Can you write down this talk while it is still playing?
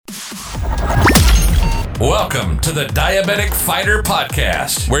Welcome to the Diabetic Fighter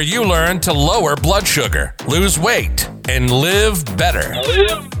Podcast, where you learn to lower blood sugar, lose weight, and live better.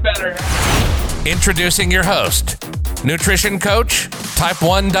 Introducing your host, nutrition coach, type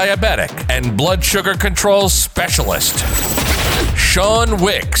 1 diabetic, and blood sugar control specialist, Sean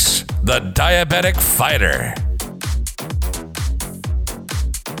Wicks, the Diabetic Fighter.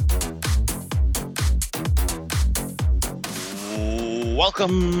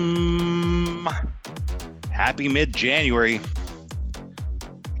 Welcome. Happy mid-January.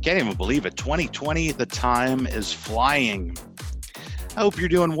 I can't even believe it. 2020, the time is flying. I hope you're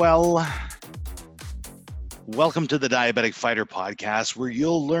doing well. Welcome to the Diabetic Fighter Podcast, where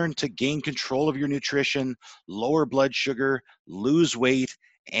you'll learn to gain control of your nutrition, lower blood sugar, lose weight,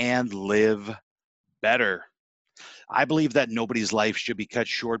 and live better. I believe that nobody's life should be cut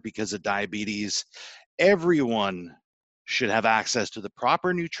short because of diabetes. Everyone should have access to the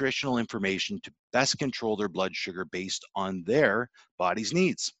proper nutritional information to best control their blood sugar based on their body's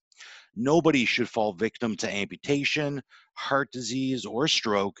needs. Nobody should fall victim to amputation, heart disease, or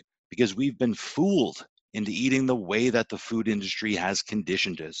stroke because we've been fooled into eating the way that the food industry has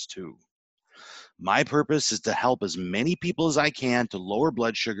conditioned us to. My purpose is to help as many people as I can to lower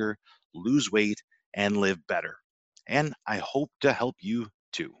blood sugar, lose weight, and live better. And I hope to help you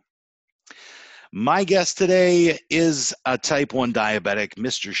too. My guest today is a type 1 diabetic,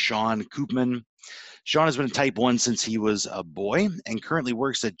 Mr. Sean Koopmans. Sean has been a type 1 since he was a boy and currently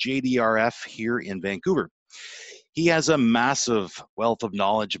works at JDRF here in Vancouver. He has a massive wealth of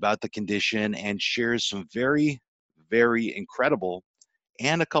knowledge about the condition and shares some very, very incredible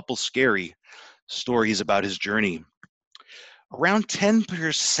and a couple scary stories about his journey. Around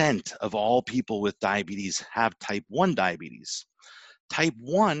 10% of all people with diabetes have type 1 diabetes. Type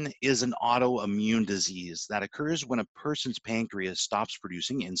 1 is an autoimmune disease that occurs when a person's pancreas stops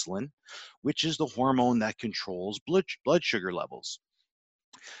producing insulin, which is the hormone that controls blood sugar levels.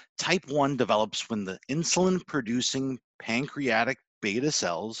 Type 1 develops when the insulin-producing pancreatic beta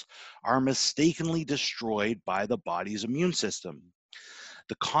cells are mistakenly destroyed by the body's immune system.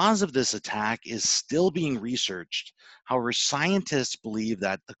 The cause of this attack is still being researched. However, scientists believe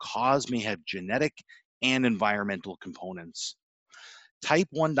that the cause may have genetic and environmental components. Type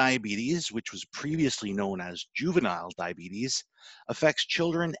 1 diabetes, which was previously known as juvenile diabetes, affects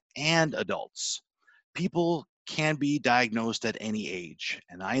children and adults. People can be diagnosed at any age,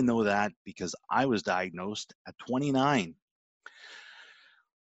 and I know that because I was diagnosed at 29.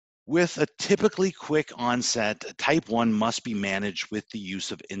 With a typically quick onset, type 1 must be managed with the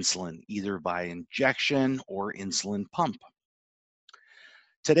use of insulin, either by injection or insulin pump.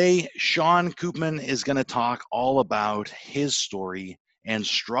 Today, Sean Koopmans is going to talk all about his story and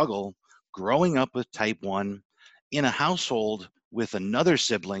struggle growing up with type 1 in a household with another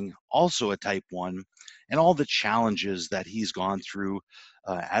sibling, also a type 1, and all the challenges that he's gone through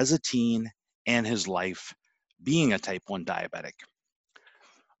as a teen and his life being a type 1 diabetic.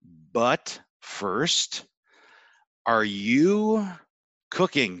 But first, are you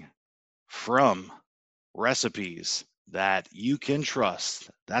cooking from recipes that you can trust?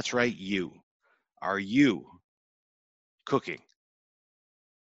 That's right, you. Are you cooking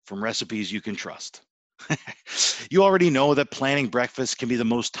from recipes you can trust? You already know that planning breakfast can be the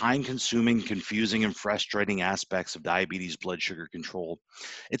most time-consuming, confusing, and frustrating aspects of diabetes blood sugar control.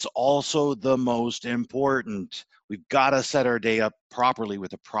 It's also the most important. We've got to set our day up properly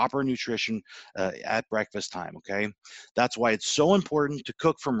with the proper nutrition at breakfast time, okay? That's why it's so important to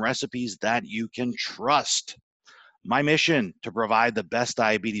cook from recipes that you can trust. My mission to provide the best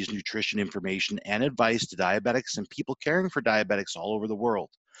diabetes nutrition information and advice to diabetics and people caring for diabetics all over the world.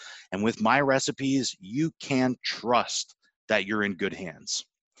 And with my recipes, you can trust that you're in good hands.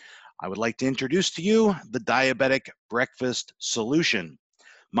 I would like to introduce to you the Diabetic Breakfast Solution,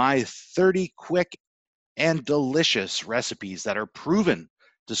 my 30 quick and delicious recipes that are proven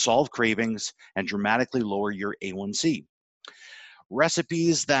to solve cravings and dramatically lower your A1C.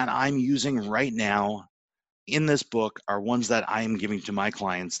 Recipes that I'm using right now in this book are ones that I am giving to my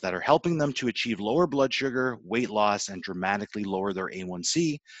clients that are helping them to achieve lower blood sugar, weight loss, and dramatically lower their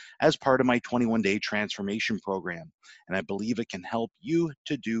A1C as part of my 21-day transformation program. And I believe it can help you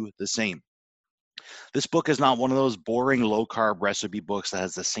to do the same. This book is not one of those boring low-carb recipe books that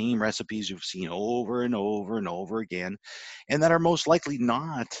has the same recipes you've seen over and over and over again, and that are most likely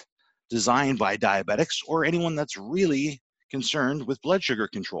not designed by diabetics or anyone that's really concerned with blood sugar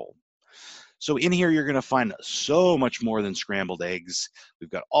control. So in here, you're going to find so much more than scrambled eggs. We've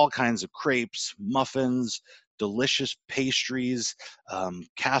got all kinds of crepes, muffins, delicious pastries,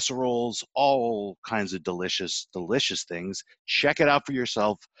 casseroles, all kinds of delicious, delicious things. Check it out for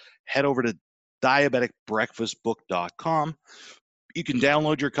yourself. Head over to diabeticbreakfastbook.com. You can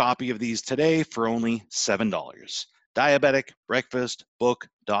download your copy of these today for only $7.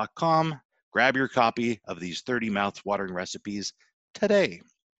 Diabeticbreakfastbook.com. Grab your copy of these 30 mouth-watering recipes today.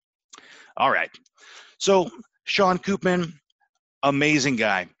 All right. So Sean Koopman, amazing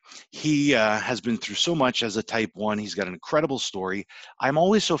guy. He has been through so much as a type 1. He's got an incredible story. I'm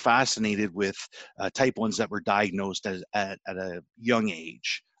always so fascinated with type 1s that were diagnosed at a young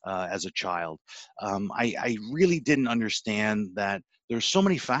age as a child. I really didn't understand that there's so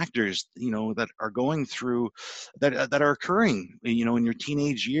many factors, that are going through, that are occurring, in your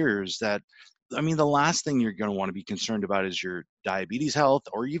teenage years that, the last thing you're going to want to be concerned about is your diabetes health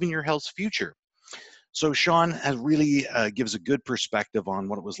or even your health's future. So Sean has really gives a good perspective on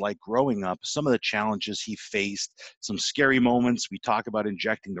what it was like growing up, some of the challenges he faced, some scary moments. We talk about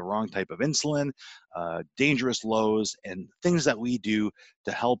injecting the wrong type of insulin, dangerous lows, and things that we do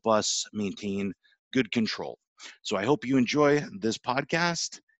to help us maintain good control. So I hope you enjoy this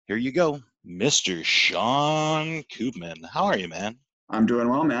podcast. Here you go, Mr. Sean Koopman. How are you, man? I'm doing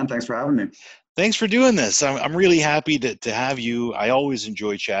well, man. Thanks for having me. Thanks for doing this. I'm really happy to have you. I always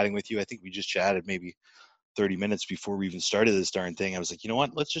enjoy chatting with you. I think we just chatted maybe 30 minutes before we even started this darn thing. I was like, you know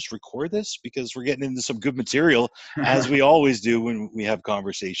what? Let's just record this because we're getting into some good material, as we always do when we have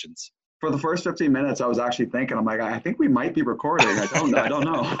conversations. For the first 15 minutes, I was actually thinking, I'm like, I think we might be recording. I don't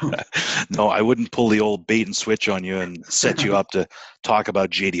know. No, I wouldn't pull the old bait and switch on you and set you up to talk about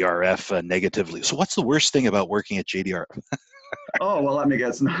JDRF negatively. So what's the worst thing about working at JDRF? Oh, well, let me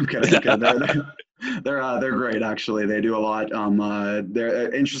guess. No, I'm kidding. They're great, actually. They do a lot. They're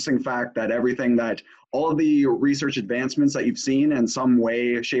an interesting fact that all of the research advancements that you've seen in some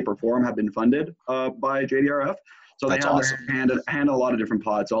way, shape, or form have been funded by JDRF. So they have their hand in a lot of different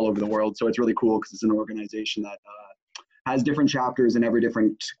pots all over the world. So it's really cool because it's an organization that has different chapters in every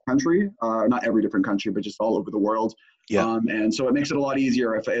different country. Not every different country, but just all over the world. Yeah. And so it makes it a lot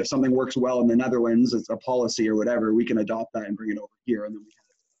easier. If something works well in the Netherlands, it's a policy or whatever, we can adopt that and bring it over here, and then we can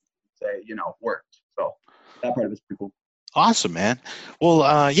say, worked. So that part of it's pretty cool. Awesome, man.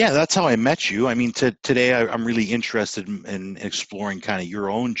 Well, yeah, that's how I met you. Today I'm really interested in exploring kind of your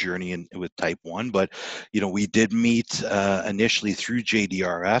own journey with type 1, but, we did meet initially through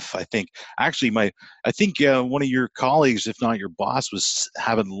JDRF. I think one of your colleagues, if not your boss, was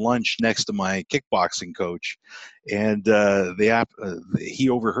having lunch next to my kickboxing coach, and he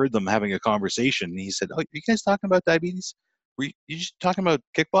overheard them having a conversation, and he said, "Oh, are you guys talking about diabetes? Were you just talking about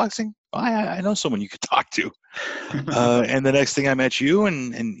kickboxing? I know someone you could talk to." And the next thing I met you,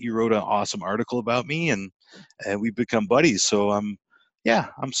 and you wrote an awesome article about me, and we've become buddies. So I'm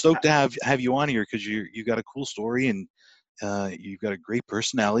stoked to have you on here because you got a cool story, and you've got a great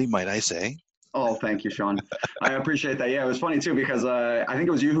personality, might I say. Oh, thank you, Sean. I appreciate that. Yeah, it was funny too because I think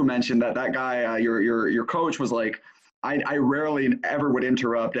it was you who mentioned that guy, your coach, was like, I rarely ever would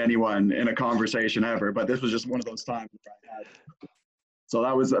interrupt anyone in a conversation ever, but this was just one of those times where I had. So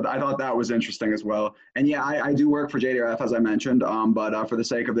I thought that was interesting as well. And yeah, I do work for JDRF, as I mentioned, but for the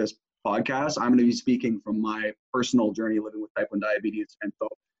sake of this podcast, I'm going to be speaking from my personal journey living with type 1 diabetes. And so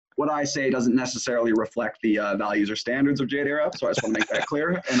what I say doesn't necessarily reflect the values or standards of JDRF. So I just want to make that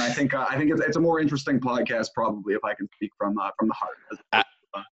clear. And I think it's a more interesting podcast probably if I can speak from the heart as opposed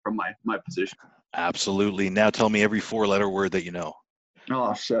to, from my position. Absolutely. Now tell me every 4-letter word that you know.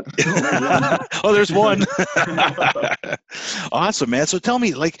 Oh, shit. There's one. Awesome, man. So tell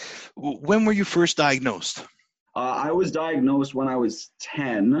me, when were you first diagnosed? I was diagnosed when I was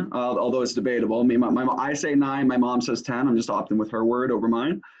 10, although it's debatable. I say 9, my mom says 10. I'm just opting with her word over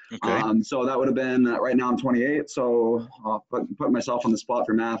mine. Okay. So that would have been, right now I'm 28, so I'll put myself on the spot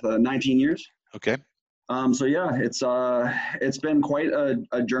for math, 19 years. Okay. So yeah, it's been quite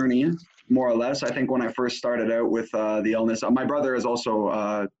a journey, more or less. I think when I first started out with the illness, my brother is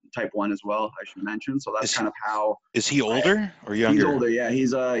also type 1 as well, I should mention. So that's kind of how. Is he older or younger? He's older, yeah.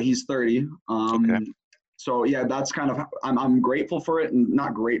 He's 30. Okay. So yeah, that's kind of, I'm grateful for it, and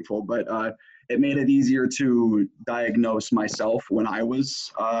not grateful, but it made it easier to diagnose myself when I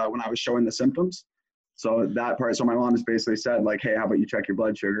was showing the symptoms. So that part, so my mom has basically said, like, hey, how about you check your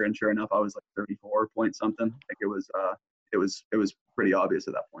blood sugar? And sure enough, I was like 34 point something. Like it was pretty obvious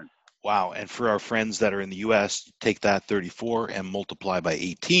at that point. Wow. And for our friends that are in the US, take that 34 and multiply by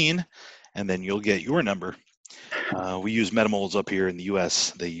 18, and then you'll get your number. We use millimoles up here in the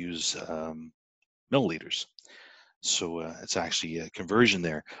US. They use milliliters. So it's actually a conversion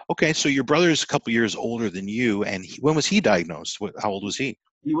there. Okay. So your brother is a couple years older than you. And when was he diagnosed? How old was he?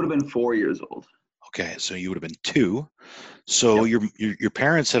 He would have been 4 years old. Okay, so you would have been 2. So yep. your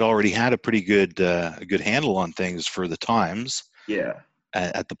parents had already had a pretty good handle on things for the times. Yeah.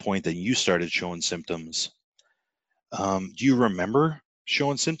 at the point that you started showing symptoms. Do you remember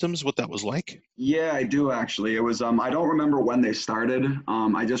showing symptoms, what that was like? Yeah, I do actually. It was I don't remember when they started.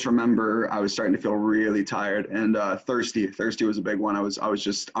 I just remember I was starting to feel really tired and thirsty. Thirsty was a big one. I was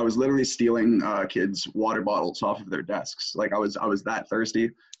literally stealing kids' water bottles off of their desks. Like I was that thirsty.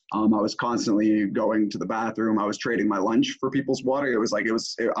 I was constantly going to the bathroom. I was trading my lunch for people's water. I was I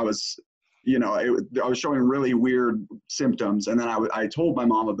was showing really weird symptoms, and then I told my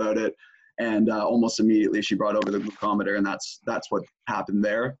mom about it, and almost immediately she brought over the glucometer, and that's what happened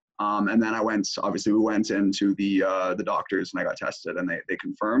there. And then we went into the doctors, and I got tested, and they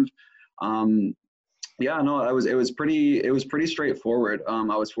confirmed. Yeah, no, it was pretty straightforward.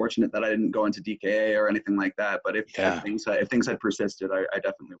 I was fortunate that I didn't go into DKA or anything like that, but if things had persisted, I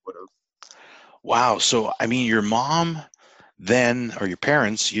definitely would have. Wow. So, I mean, your mom then, or your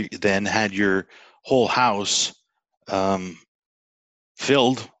parents, you then had your whole house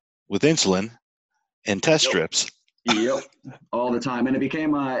filled with insulin and test strips. Yep, all the time. And it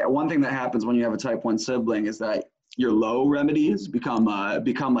became one thing that happens when you have a type 1 sibling is that your low remedies become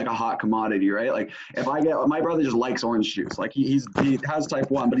like a hot commodity, right? Like if my brother just likes orange juice. Like he has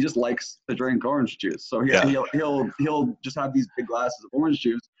type 1, but he just likes to drink orange juice. So he'll just have these big glasses of orange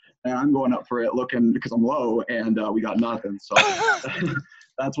juice, and I'm going up for it looking because I'm low, and we got nothing. So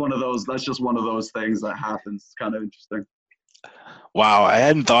that's just one of those things that happens. It's kind of interesting. Wow, I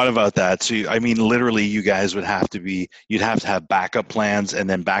hadn't thought about that. So, I mean, literally, you guys you'd have to have backup plans and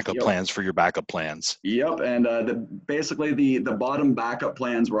then backup plans for your backup plans. Yep, and basically the bottom backup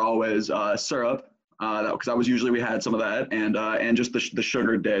plans were always syrup, because we had some of that, and just the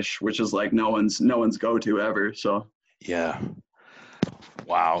sugar dish, which is like no one's go-to ever. So yeah,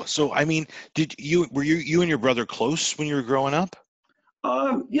 wow. So, I mean, were you and your brother close when you were growing up?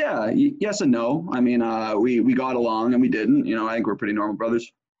 Yeah, yes and no. I mean, we got along and we didn't. I think we're pretty normal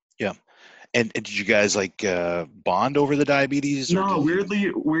brothers. Yeah. And did you guys bond over the diabetes? No,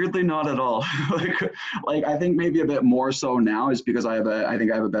 weirdly not at all. like I think maybe a bit more so now is because I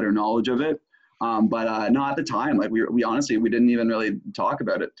think I have a better knowledge of it. But not at the time. Like we honestly, we didn't even really talk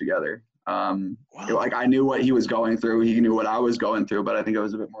about it together. Wow. Like I knew what he was going through. He knew what I was going through, but I think it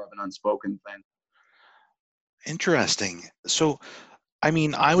was a bit more of an unspoken thing. Interesting. So, I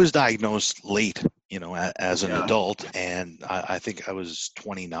mean, I was diagnosed late, as an adult, and I think I was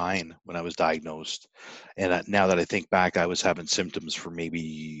 29 when I was diagnosed. And now that I think back, I was having symptoms for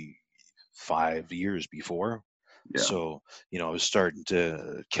maybe 5 years before. Yeah. So, I was starting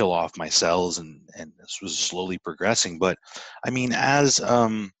to kill off my cells, and this was slowly progressing. But I mean, as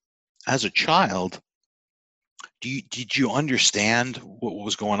a child, did you understand what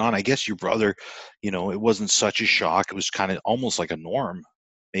was going on? I guess your brother, it wasn't such a shock. It was kind of almost like a norm,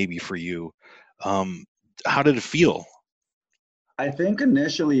 maybe for you. How did it feel? I think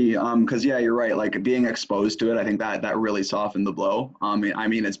initially, because you're right. Like being exposed to it, I think that really softened the blow. I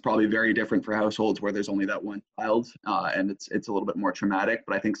mean, it's probably very different for households where there's only that one child, and it's a little bit more traumatic.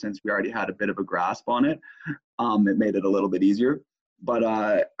 But I think since we already had a bit of a grasp on it, it made it a little bit easier. But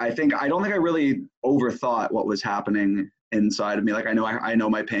I don't think I really overthought what was happening inside of me. Like I know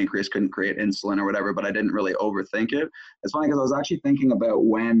my pancreas couldn't create insulin or whatever, but I didn't really overthink it. It's funny because I was actually thinking about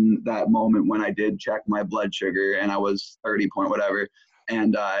when that moment when I did check my blood sugar and I was 30 point whatever,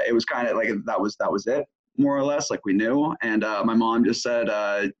 and it was kind of like that was it more or less, like we knew. And my mom just said,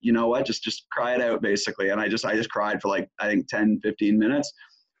 you know what, just cry it out basically. And I just cried for like I think 10-15 minutes,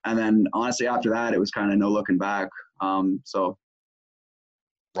 and then honestly after that it was kind of no looking back. So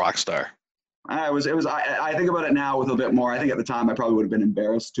rock star. I think about it now with a bit more. I think at the time I probably would have been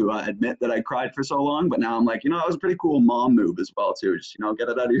embarrassed to admit that I cried for so long, but now I'm like, it was a pretty cool mom move as well too. Just get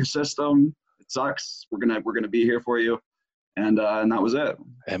it out of your system. It sucks. We're gonna be here for you, and that was it.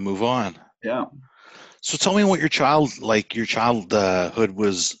 And move on. Yeah. So tell me what your childhood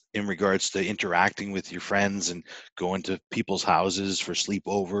was in regards to interacting with your friends and going to people's houses for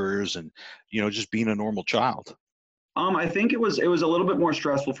sleepovers and just being a normal child. I think it was a little bit more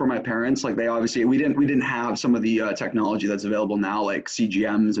stressful for my parents. Like we didn't have some of the technology that's available now, like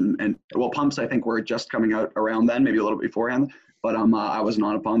CGMs and pumps. I think were just coming out around then, maybe a little bit beforehand. But I wasn't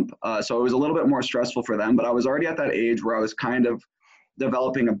on a pump, so it was a little bit more stressful for them. But I was already at that age where I was kind of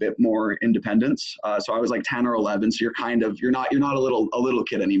developing a bit more independence. So I was like 10 or 11. So you're not a little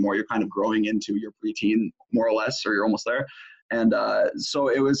kid anymore. You're kind of growing into your preteen more or less, or you're almost there. And so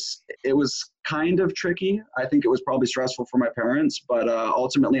it was kind of tricky. I think it was probably stressful for my parents, but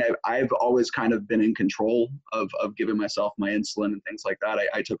ultimately I've always kind of been in control of giving myself my insulin and things like that.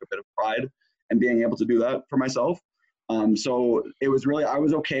 I took a bit of pride in being able to do that for myself. So it was really, I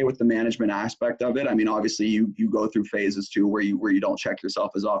was okay with the management aspect of it. I mean, obviously you go through phases too, where you don't check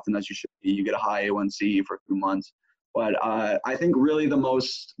yourself as often as you should be. You get a high A1C for 2 months. But I think really the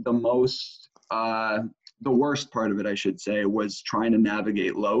worst part of it, I should say, was trying to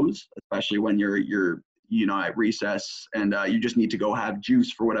navigate lows, especially when you're at recess and you just need to go have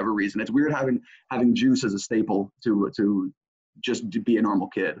juice for whatever reason. It's weird having juice as a staple to just to be a normal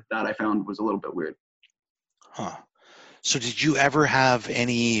kid. That I found was a little bit weird. Huh. So did you ever have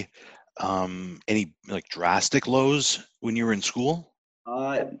any like drastic lows when you were in school?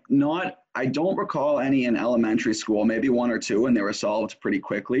 I don't recall any in elementary school, maybe 1 or 2, and they were solved pretty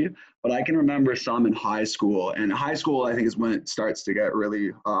quickly. But I can remember some in high school, and high school I think is when it starts to get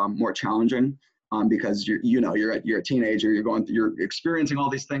really more challenging, because you're a teenager, you're experiencing all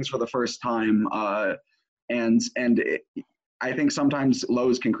these things for the first time, I think sometimes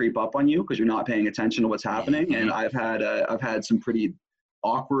lows can creep up on you because you're not paying attention to what's happening. And I've had some pretty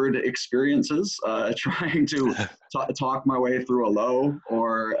awkward experiences trying to talk my way through a low,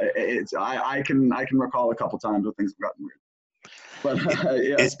 or I can recall a couple times where things have gotten weird. But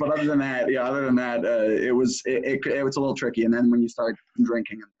yes, but other than that, it was a little tricky. And then when you start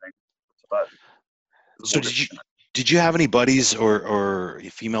drinking and things, so did you have any buddies or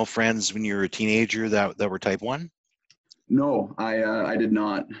female friends when you were a teenager that were type 1? No, I did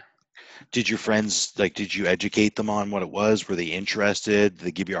not. Did your friends, did you educate them on what it was? Were they interested? Did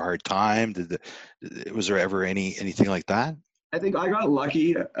they give you a hard time? Was there ever anything like that? I think I got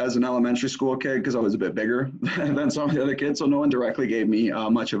lucky as an elementary school kid because I was a bit bigger than some of the other kids, so no one directly gave me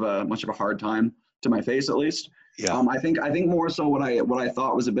much of a hard time, to my face at least. Yeah. I think more so what I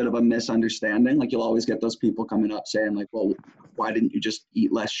thought was a bit of a misunderstanding. Like, you'll always get those people coming up saying like, well, why didn't you just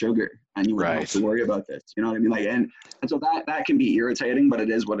eat less sugar and you wouldn't have to worry about this? You know what I mean? Like, and so that can be irritating, but it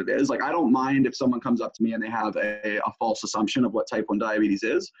is what it is. Like, I don't mind if someone comes up to me and they have a false assumption of what type 1 diabetes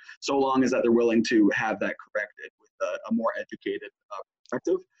is, so long as that they're willing to have that corrected with a more educated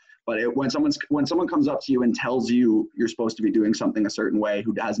perspective. But when someone comes up to you and tells you you're supposed to be doing something a certain way,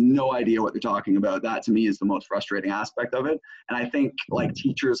 who has no idea what they're talking about, that to me is the most frustrating aspect of it. And I think like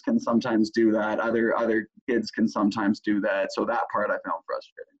teachers can sometimes do that. Other kids can sometimes do that. So that part I found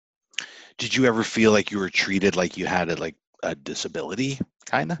frustrating. Did you ever feel like you were treated like you had a disability,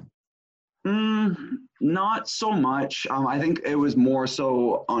 kind of? Not so much. I think it was more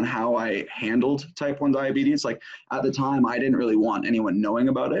so on how I handled type 1 diabetes. Like, at the time, I didn't really want anyone knowing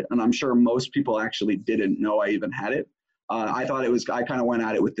about it. And I'm sure most people actually didn't know I even had it. I kind of went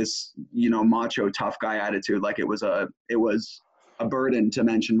at it with this, macho tough guy attitude. Like it was a burden to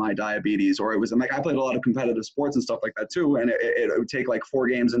mention my diabetes, or it was like, I played a lot of competitive sports and stuff like that too. And it would take like 4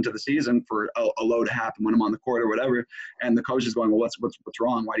 games into the season for a low to happen when I'm on the court or whatever. And the coach is going, well, what's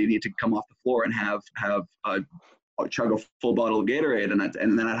wrong? Why do you need to come off the floor and have chug a full bottle of Gatorade?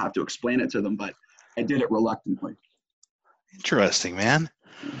 And then I'd have to explain it to them, but I did it reluctantly. Interesting, man.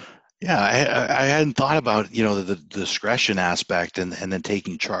 Yeah, I hadn't thought about the discretion aspect and then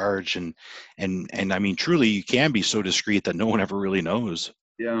taking charge and I mean, truly you can be so discreet that no one ever really knows.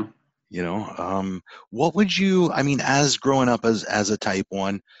 Yeah. What would you, I mean, as growing up as a type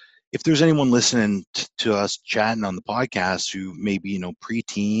 1, if there's anyone listening to us chatting on the podcast who may be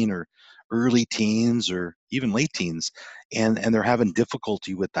preteen or early teens or even late teens, and they're having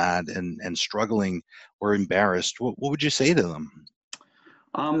difficulty with that and struggling or embarrassed, what would you say to them?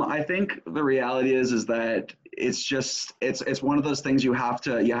 I think the reality is that it's one of those things you have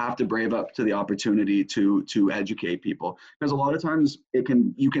to brave up to the opportunity to educate people, because a lot of times you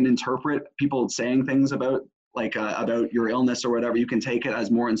can interpret people saying things about your illness or whatever. You can take it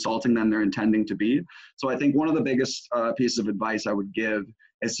as more insulting than they're intending to be. So I think one of the biggest pieces of advice I would give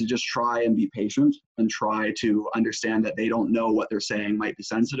is to just try and be patient and try to understand that they don't know what they're saying might be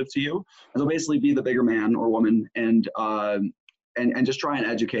sensitive to you. And so basically be the bigger man or woman and just try and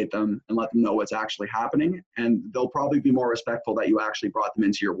educate them and let them know what's actually happening. And they'll probably be more respectful that you actually brought them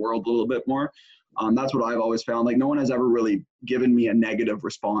into your world a little bit more. That's what I've always found. Like, no one has ever really given me a negative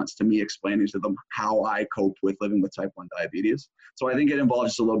response to me explaining to them how I cope with living with type 1 diabetes. So I think it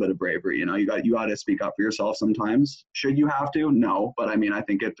involves just a little bit of bravery. You got to speak up for yourself sometimes. Should you have to? No. But I mean, I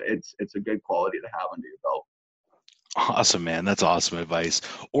think it's a good quality to have under your belt. Awesome, man. That's awesome advice.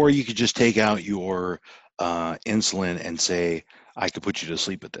 Or you could just take out your insulin and say, I could put you to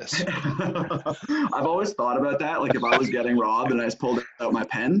sleep with this. I've always thought about that. Like, if I was getting robbed and I just pulled out my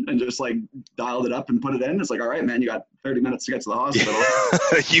pen and just like dialed it up and put it in, it's like, all right, man, you got 30 minutes to get to the hospital.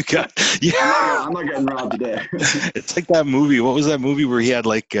 I'm not getting robbed today. It's like that movie. What was that movie where he had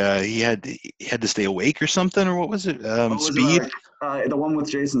he had to stay awake or something, or what was it? Speed. The one with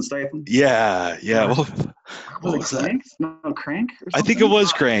Jason Statham. Yeah. Well, what was that? Crank? No, Crank or something? I think it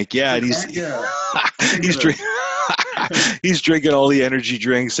was Crank. Yeah, and he's drinking all the energy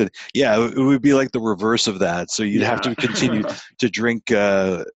drinks, and it would be like the reverse of that. So you'd have to continue to drink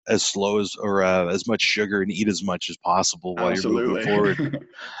as slow as or as much sugar and eat as much as possible while you're moving forward.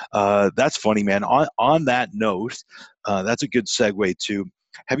 That's funny, man. On that note, that's a good segue to.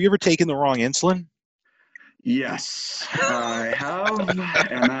 Have you ever taken the wrong insulin? Yes, I have,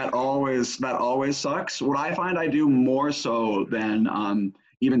 and that always sucks. What I find I do more so than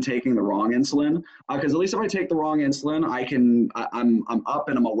even taking the wrong insulin, because at least if I take the wrong insulin, I'm up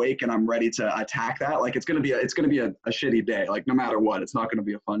and I'm awake and I'm ready to attack that. Like it's gonna be a shitty day. Like no matter what, it's not gonna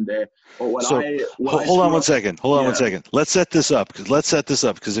be a fun day. But hold on one second. Let's set this up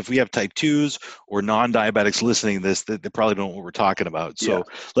because if we have type 2s or non-diabetics listening to this, they probably don't know what we're talking about. So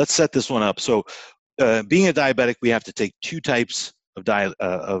let's set this one up. So being a diabetic, we have to take two types of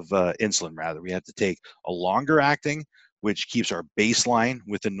insulin. Rather, we have to take a longer acting, which keeps our baseline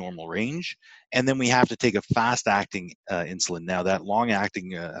within normal range, and then we have to take a fast acting insulin. Now, that long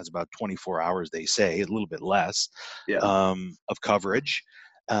acting has about 24 hours, they say, a little bit less of coverage,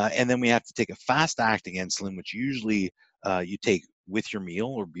 and then we have to take a fast acting insulin, which usually you take with your meal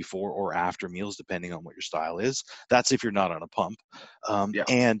or before or after meals, depending on what your style is. That's if you're not on a pump,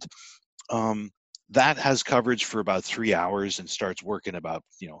 and that has coverage for about 3 hours and starts working about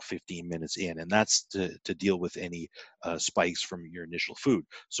 15 minutes in, and that's to deal with any spikes from your initial food.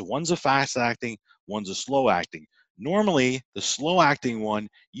 So one's a fast acting, one's a slow acting. Normally, the slow acting one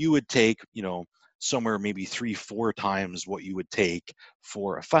you would take somewhere maybe 3-4 times what you would take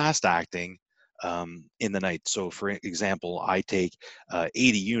for a fast acting in the night. So for example, I take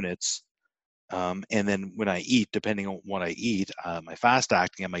 80 units. And then when I eat, depending on what I eat, my fast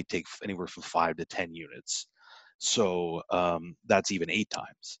acting, I might take anywhere from 5 to 10 units. So that's even 8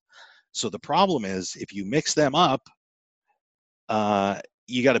 times. So the problem is if you mix them up,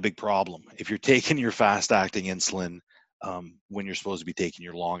 you got a big problem. If you're taking your fast acting insulin when you're supposed to be taking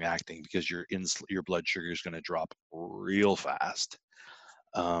your long acting, because your blood sugar is going to drop real fast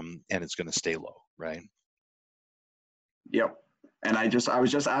and it's going to stay low, right? Yep. And I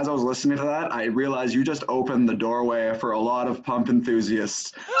was just, as I was listening to that, I realized you just opened the doorway for a lot of pump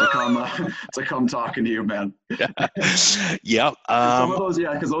enthusiasts to come talking to you, man. Yep. Some of those,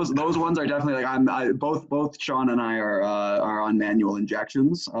 because those ones are definitely like both Sean and I are on manual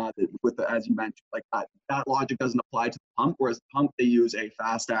injections. As you mentioned, like that logic doesn't apply to the pump, whereas the pump they use a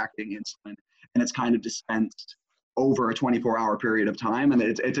fast acting insulin, and it's kind of dispensed over a 24-hour period of time, and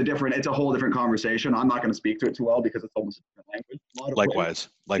it's a whole different conversation. I'm not going to speak to it too well because it's almost a different language. Likewise.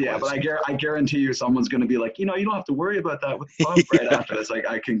 Yeah, but I guarantee you someone's going to be like, you don't have to worry about that with the pump right after this.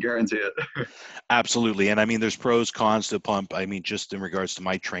 I can guarantee it. Absolutely. And I mean, there's pros, cons to pump. I mean, just in regards to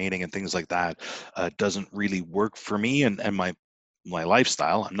my training and things like that, it doesn't really work for me and my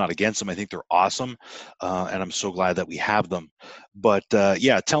lifestyle. I'm not against them. I think they're awesome. And I'm so glad that we have them. But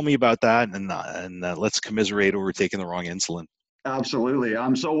tell me about that and let's commiserate over taking the wrong insulin. Absolutely.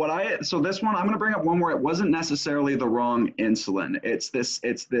 So this one, I'm going to bring up one where it wasn't necessarily the wrong insulin. It's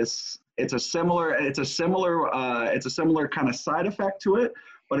a similar kind of side effect to it,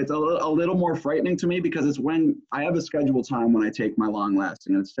 but it's a little more frightening to me because it's when I have a scheduled time when I take my long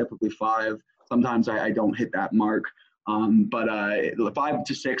lasting, and it's typically 5. Sometimes I don't hit that mark. But 5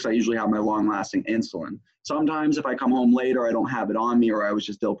 to 6, I usually have my long lasting insulin. Sometimes if I come home late or I don't have it on me or I was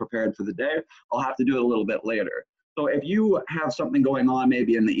just ill prepared for the day, I'll have to do it a little bit later. So if you have something going on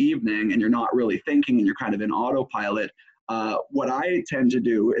maybe in the evening and you're not really thinking and you're kind of in autopilot, what I tend to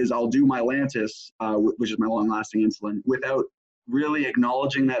do is I'll do my Lantus, which is my long-lasting insulin, without really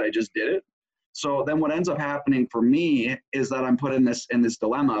acknowledging that I just did it. So then what ends up happening for me is that I'm put in this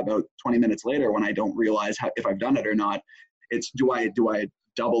dilemma about 20 minutes later when I don't realize if I've done it or not. It's do I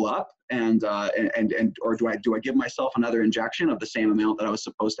double up or do I give myself another injection of the same amount that I was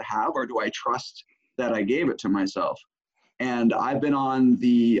supposed to have, or do I trust that I gave it to myself? And I've been on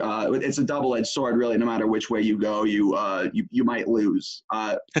it's a double-edged sword, really. No matter which way you go, you might lose.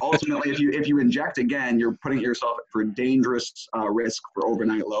 Ultimately, if you inject again, you're putting yourself for dangerous risk for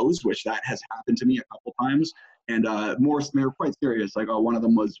overnight lows, which that has happened to me a couple times, and they were quite serious. Like one of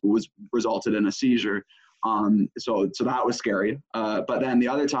them was resulted in a seizure. So that was scary. But then the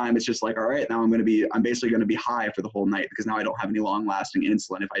other time, it's just like, all right, now I'm basically going to be high for the whole night because now I don't have any long-lasting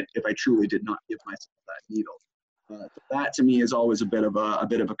insulin if I truly did not give myself that needle. That to me is always a bit of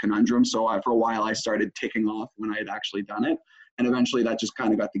a conundrum. So for a while I started ticking off when I had actually done it, and eventually that just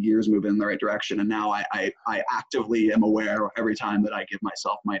kind of got the gears moving in the right direction. And now I actively am aware every time that I give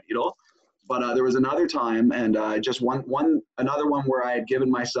myself my needle. But there was another time, and just another one where I had given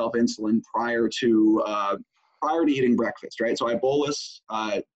myself insulin prior to eating breakfast, right? So I bolus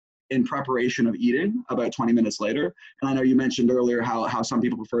in preparation of eating about 20 minutes later. And I know you mentioned earlier how some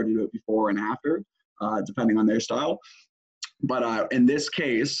people prefer to do it before and after, depending on their style. But in this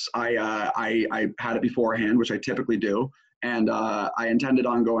case, I had it beforehand, which I typically do. And I intended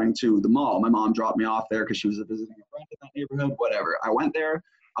on going to the mall. My mom dropped me off there because she was visiting a friend in that neighborhood, whatever. I went there.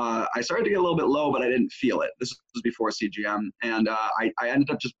 I started to get a little bit low, but I didn't feel it. This was before CGM. And I ended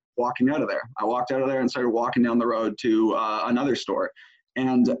up just walking out of there. I walked out of there and started walking down the road to another store.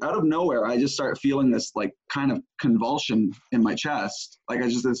 And out of nowhere, I just start feeling this like kind of convulsion in my chest. Like I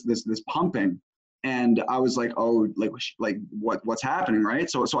just this pumping. And I was like, oh, like what's happening, right?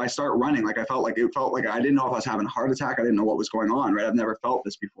 So I start running. Like it felt like I didn't know if I was having a heart attack. I didn't know what was going on, right? I've never felt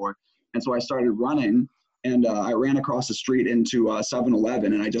this before. And so I started running, and I ran across the street into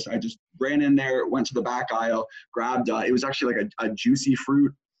 7-Eleven, and I just ran in there, went to the back aisle, grabbed. It was actually like a juicy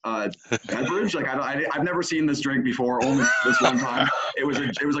fruit beverage. Like I've never seen this drink before. Only this one time. It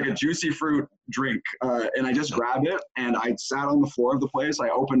was like a juicy fruit drink, and I just grabbed it and I sat on the floor of the place. I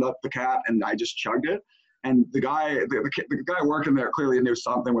opened up the cap and I just chugged it. And the guy working there clearly knew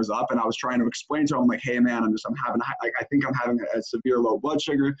something was up, and I was trying to explain to him like, hey man, I think I'm having a severe low blood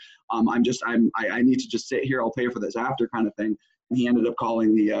sugar. I need to just sit here. I'll pay for this after kind of thing. And he ended up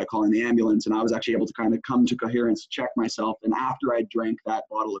calling the ambulance, and I was actually able to kind of come to coherence, check myself. And after I drank that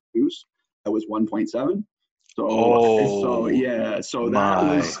bottle of juice, that was 1.7. So that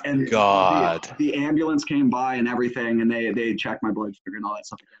was, and God. The ambulance came by and everything, and they checked my blood sugar and all that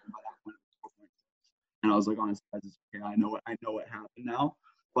stuff again. By that point, it was 4.6. And I was like, honestly, okay, I know what happened now.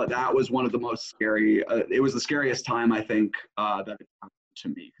 But that was one of the most scary. It was the scariest time I think that it happened to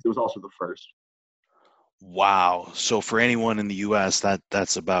me, because it was also the first. Wow. So for anyone in the US,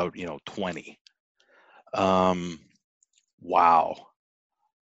 that's about 20. Wow.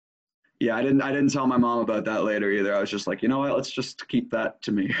 Yeah, I didn't tell my mom about that later either. I was just like, you know what, let's just keep that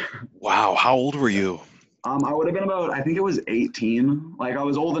to me. Wow. How old were you? I would have been about, I think it was 18. Like I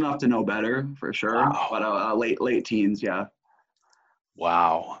was old enough to know better for sure. Wow. But late teens, yeah.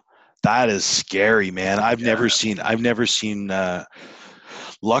 Wow. That is scary, man. I've never seen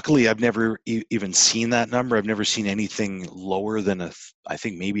luckily, I've never even seen that number. I've never seen anything lower than I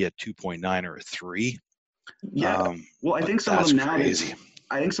think maybe a 2.9 or a 3. Yeah. Well, I think some of them now, crazy.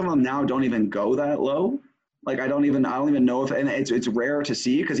 I think some of them now don't even go that low. Like I don't even know if, and it's rare to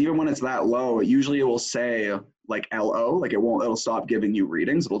see, because even when it's that low, usually it will say like LO, like it'll stop giving you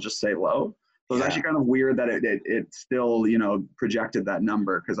readings. It'll just say low. So it's actually kind of weird that it still, projected that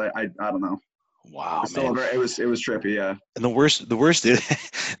number, because I don't know. Wow, man. It was trippy, yeah. And the worst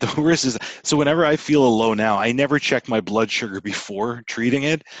is, so whenever I feel a low now, I never check my blood sugar before treating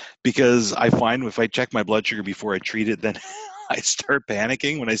it, because I find if I check my blood sugar before I treat it, then I start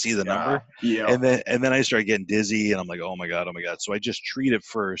panicking when I see the number. Yeah. And then I start getting dizzy, and I'm like, oh my God. So I just treat it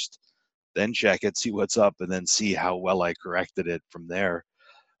first, then check it, see what's up, and then see how well I corrected it from there.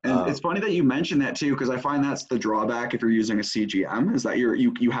 And it's funny that you mentioned that too, because I find that's the drawback if you're using a CGM, is that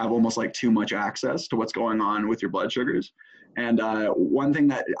you have almost like too much access to what's going on with your blood sugars. And one thing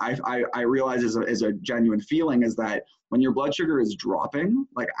that I realize is a genuine feeling is that when your blood sugar is dropping,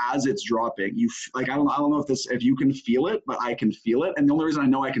 like as it's dropping, I don't know if you can feel it, but I can feel it. And the only reason I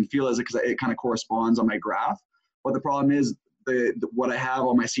know I can feel it is because it kind of corresponds on my graph. But the problem is what I have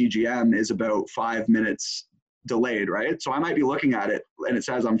on my CGM is about 5 minutes delayed, right? So I might be looking at it and it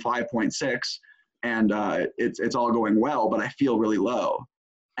says I'm 5.6 and it's all going well, but I feel really low.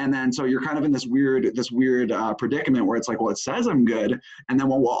 And then so you're kind of in this weird predicament where it's like, well, it says I'm good, and then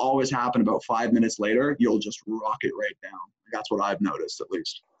what will always happen about 5 minutes later, you'll just rocket right down. That's what I've noticed, at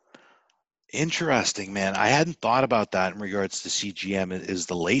least. Interesting, man. I hadn't thought about that in regards to CGM, is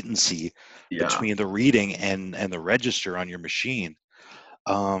the latency between the reading and the register on your machine.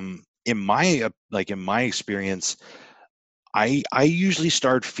 In my experience, I usually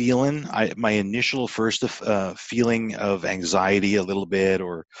start feeling my initial first feeling of anxiety a little bit,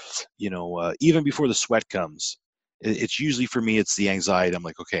 or even before the sweat comes. It's usually, for me, it's the anxiety. I'm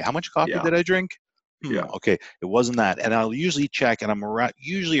like, okay, how much coffee did I drink? Okay, it wasn't that, and I'll usually check, and I'm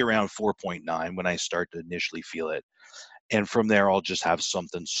usually around 4.9 when I start to initially feel it, and from there I'll just have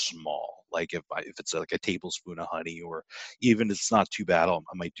something small. Like if it's like a tablespoon of honey, or even if it's not too bad, I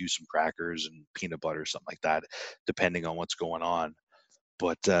might do some crackers and peanut butter or something like that, depending on what's going on.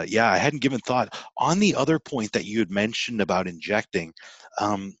 But I hadn't given thought on the other point that you had mentioned about injecting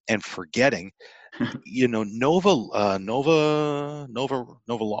and forgetting.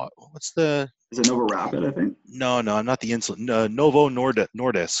 What's the? Is it Nova Rapid, I think? No, not the insulin. Novo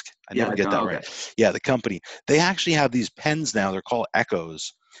Nordisk. I never get that okay. right. Yeah, the company. They actually have these pens now. They're called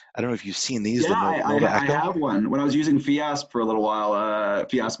Echoes. I don't know if you've seen these. Yeah, Nova I Echo. have one. When I was using Fiasp for a little while,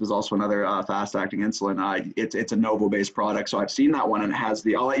 Fiasp is also another fast-acting insulin. It's a Novo-based product, so I've seen that one, and it has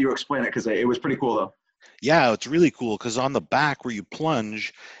the. I'll let you explain it because it was pretty cool though. Yeah, it's really cool because on the back where you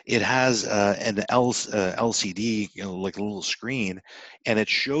plunge, it has an LCD, like a little screen, and it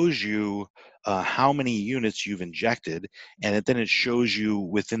shows you how many units you've injected, and then it shows you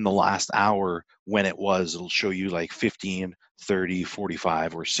within the last hour when it was. It'll show you like 15, 30,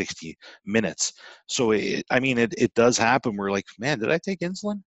 45, or 60 minutes. So it does happen. We're like, man, did I take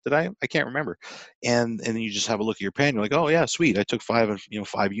insulin? Did I? I can't remember. And then you just have a look at your pen. You're like, oh yeah, sweet. I took 5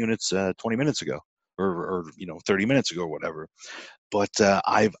 units 20 minutes ago. Or 30 minutes ago or whatever. But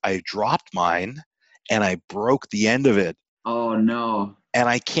I dropped mine and I broke the end of it. Oh no. And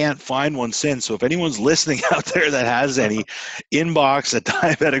I can't find one since. So if anyone's listening out there that has any, inbox at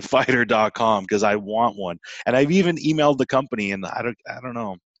diabeticfighter.com because I want one. And I've even emailed the company, and I don't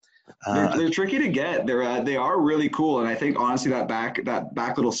know. They're tricky to get. They are really cool, and I think honestly that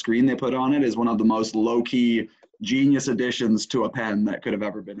back little screen they put on it is one of the most low key genius additions to a pen that could have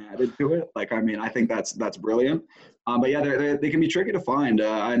ever been added to it. Like, I mean, I think that's brilliant. But yeah, they can be tricky to find.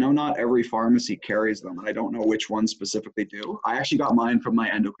 I know not every pharmacy carries them, and I don't know which ones specifically do. I actually got mine from my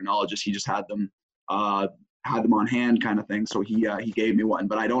endocrinologist. He just had them on hand, kind of thing. So he gave me one,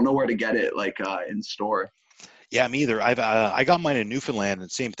 but I don't know where to get it, like in store. Yeah, me either. I got mine in Newfoundland, and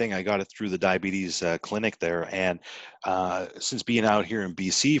same thing. I got it through the diabetes clinic there. And since being out here in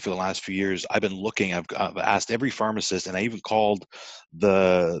BC for the last few years, I've been looking. I've asked every pharmacist, and I even called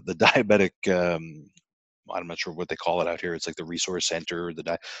the diabetic. I'm not sure what they call it out here. It's like the resource center, or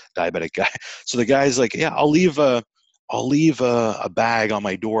the diabetic guy. So the guy's like, yeah, I'll leave a bag on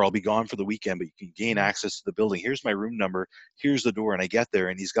my door. I'll be gone for the weekend, but you can gain access to the building. Here's my room number. Here's the door. And I get there,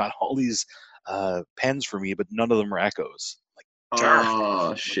 and he's got all these pens for me, but none of them are Echoes. Like,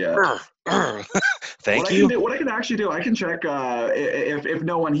 oh shit. Thank you. What I can actually do, I can check if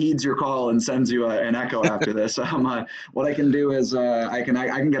no one heeds your call and sends you an Echo after this. What I can do is I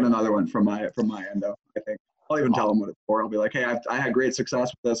can get another one from my endo. I think I'll even tell them what it's for. I'll be like, hey, I had great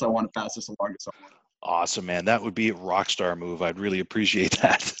success with this. I want to pass this along to someone. Awesome, man. That would be a rock star move. I'd really appreciate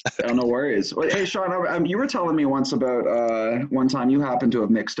that. Oh, no worries. Well, hey, Sean, you were telling me once about one time you happened to have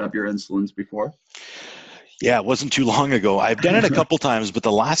mixed up your insulins before. Yeah, it wasn't too long ago. I've done it a couple times, but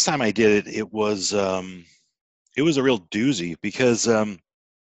the last time I did it, it was a real doozy because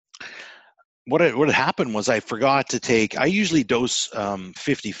what had happened was I forgot to take. I usually dose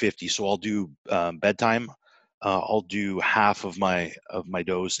 50-50, so I'll do bedtime. I'll do half of my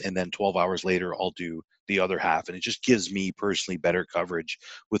dose, and then 12 hours later, I'll do the other half, and it just gives me personally better coverage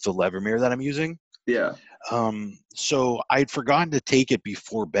with the Levermere that I'm using. Yeah. So I'd forgotten to take it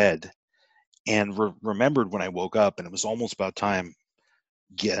before bed, and remembered when I woke up, and it was almost about time.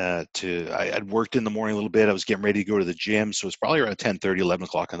 I'd worked in the morning a little bit. I was getting ready to go to the gym, so it's probably around 10:30, 11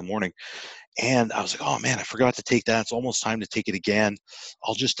 o'clock in the morning, and I was like, "Oh man, I forgot to take that. It's almost time to take it again.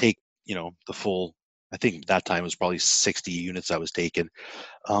 I'll just take the full." I think that time it was probably 60 units I was taking.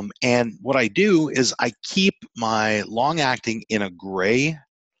 And what I do is I keep my long acting in a gray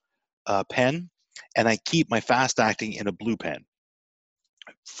pen, and I keep my fast acting in a blue pen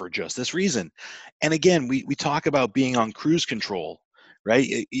for just this reason. And again, we talk about being on cruise control, right?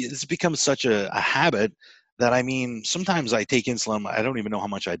 It's become such a habit that, I mean, sometimes I take insulin. I don't even know how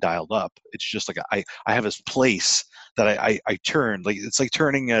much I dialed up. It's just like I have this place that I turn, like it's like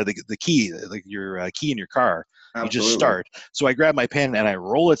turning the key, like your key in your car. Absolutely. You just start. So I grab my pen and I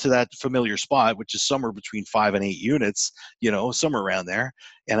roll it to that familiar spot, which is somewhere between 5 and 8 units, somewhere around there,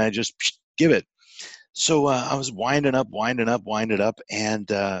 and I just give it. So I was winding up, and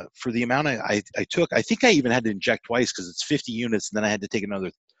for the amount I took, I think I even had to inject twice because it's 50 units, and then I had to take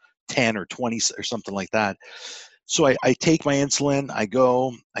another 10 or 20 or something like that. So I take my insulin, I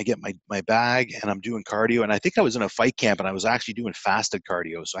go, I get my bag, and I'm doing cardio. And I think I was in a fight camp, and I was actually doing fasted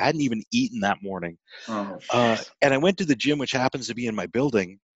cardio. So I hadn't even eaten that morning. Oh, and I went to the gym, which happens to be in my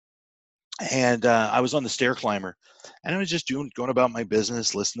building. And I was on the stair climber, and I was just going about my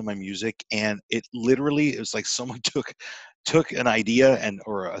business, listening to my music. And it was like someone took an idea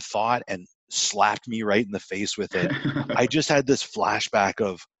or a thought and slapped me right in the face with it. I just had this flashback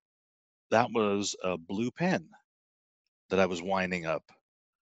of that was a blue pen that I was winding up.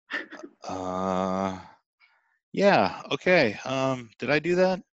 Yeah. Okay. Did I do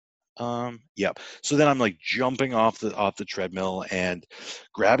that? Yep. So then I'm like jumping off the treadmill and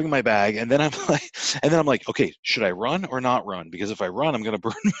grabbing my bag, and then I'm like, okay, should I run or not run? Because if I run, I'm gonna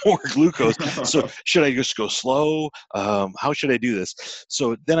burn more glucose. So should I just go slow? How should I do this?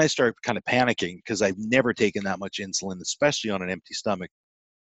 So then I start kind of panicking because I've never taken that much insulin, especially on an empty stomach.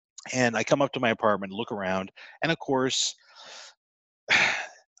 And I come up to my apartment, look around, and of course,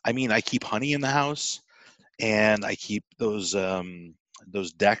 I mean, I keep honey in the house, and I keep those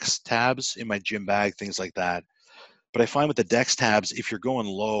Dex tabs in my gym bag, things like that. But I find with the Dex tabs, if you're going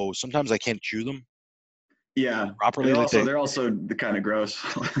low, sometimes I can't chew them Yeah, properly. they're also the kind of gross.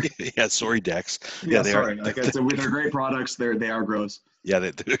 Yeah, sorry, Dex. Yeah, they sorry. are. Like they're great products. They are gross. Yeah,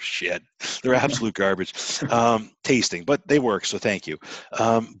 they're shit. They're absolute garbage. Tasting, but they work, so thank you.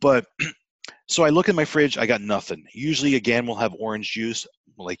 But so I look in my fridge, I got nothing. Usually, again, we'll have orange juice.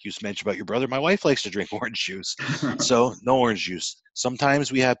 Like you mentioned about your brother, my wife likes to drink orange juice. So no orange juice. Sometimes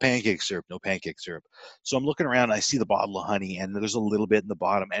we have pancake syrup, no pancake syrup. So I'm looking around, I see the bottle of honey, and there's a little bit in the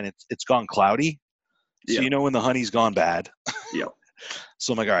bottom, and it's gone cloudy. So Yeah. you know when the honey's gone bad. Yeah.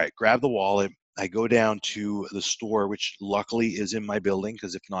 So I'm like, all right, grab the wallet. I go down to the store, which luckily is in my building,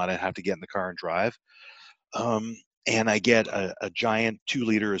 because if not, I'd have to get in the car and drive. And I get a giant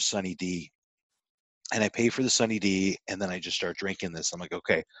 2-liter of Sunny D. And I pay for the Sunny D, and then I just start drinking this. I'm like,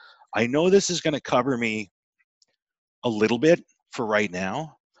 okay, I know this is going to cover me a little bit for right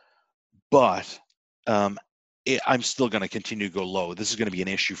now, but I'm still going to continue to go low. This is going to be an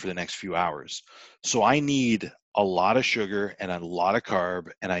issue for the next few hours. So I need a lot of sugar and a lot of carb,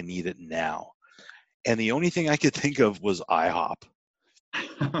 and I need it now. And the only thing I could think of was IHOP.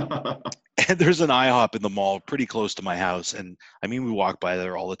 And there's an IHOP in the mall pretty close to my house. And I mean, we walk by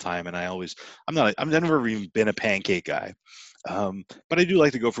there all the time. And I've never even been a pancake guy. But I do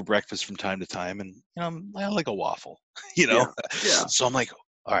like to go for breakfast from time to time. And I like a waffle, Yeah. So I'm like,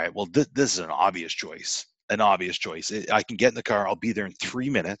 all right, well, this is an obvious choice. I can get in the car. I'll be there in 3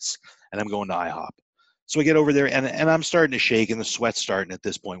 minutes, and I'm going to IHOP. So I get over there, and I'm starting to shake, and the sweat's starting at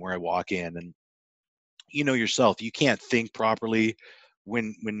this point where I walk in. And you know yourself, you can't think properly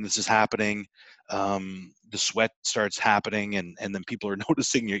when this is happening. The sweat starts happening, and then people are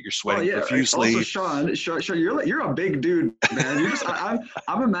noticing you're sweating profusely. Also, Sean, you're a big dude, man.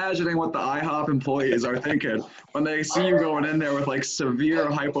 I'm imagining what the IHOP employees are thinking when they see you going in there with like severe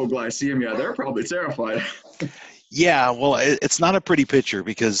hypoglycemia. They're probably terrified. Yeah, well, it's not a pretty picture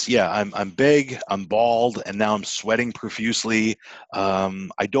because I'm big, I'm bald, and now I'm sweating profusely.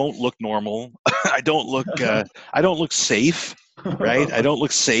 I don't look normal. I don't look safe, right? I don't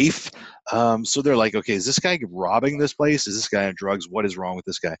look safe. So they're like, okay, is this guy robbing this place? Is this guy on drugs? What is wrong with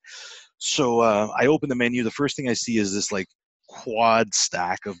this guy? So I open the menu. The first thing I see is this like quad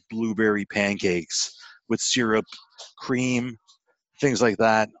stack of blueberry pancakes with syrup, cream, things like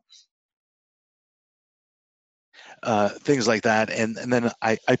that. And then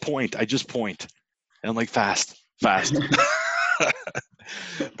I just point, and I'm like, fast.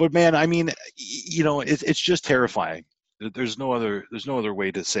 But man, I mean, it's just terrifying. There's no other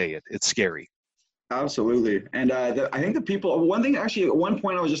way to say it. It's scary. Absolutely. And I think one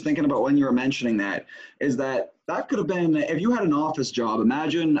point I was just thinking about when you were mentioning that is that could have been, if you had an office job,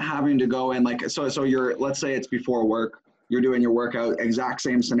 imagine having to go in so let's say it's before work, you're doing your workout, exact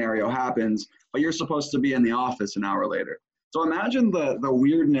same scenario happens, but you're supposed to be in the office an hour later. So imagine the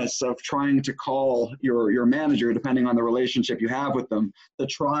weirdness of trying to call your manager, depending on the relationship you have with them, to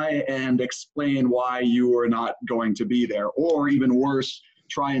try and explain why you are not going to be there, or even worse,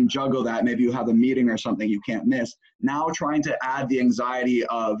 try and juggle that. Maybe you have a meeting or something you can't miss. Now trying to add the anxiety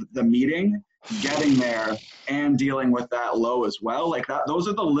of the meeting, getting there, and dealing with that low as well. Like that, those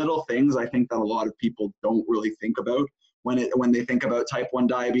are the little things I think that a lot of people don't really think about when they think about type 1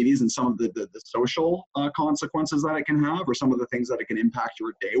 diabetes and some of the social consequences that it can have, or some of the things that it can impact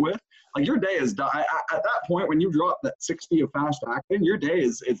your day with. Like your day is done. At that point, when you drop that 60 of fast acting, your day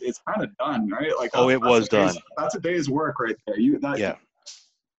is kind of done, right? Like it was done. That's a day's work right there.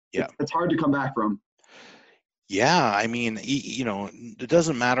 Yeah. It's hard to come back from. Yeah, I mean, it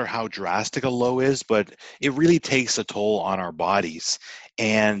doesn't matter how drastic a low is, but it really takes a toll on our bodies.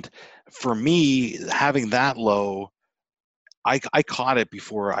 And for me, having that low, I caught it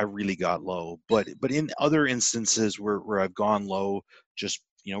before I really got low. But in other instances where I've gone low, just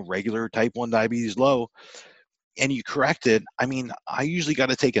regular type 1 diabetes low, and you correct it, I mean, I usually got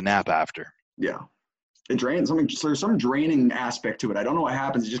to take a nap after. Yeah. It drains. There's some draining aspect to it. I don't know what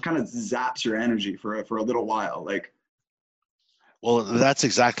happens. It just kind of zaps your energy for a little while. Like, Well, that's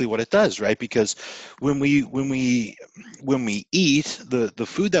exactly what it does, right? Because when we eat the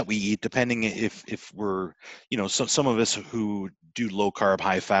food that we eat, depending if we're, some of us who do low carb,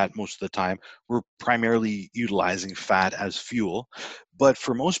 high fat most of the time, we're primarily utilizing fat as fuel. But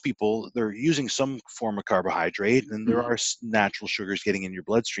for most people, they're using some form of carbohydrate, and there are natural sugars getting in your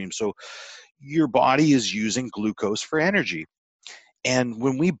bloodstream. So your body is using glucose for energy. And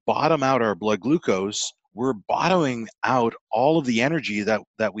when we bottom out our blood glucose, we're bottoming out all of the energy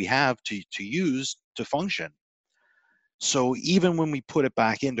that we have to use to function. So even when we put it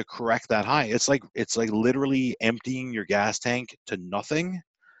back in to correct that high, it's like literally emptying your gas tank to nothing,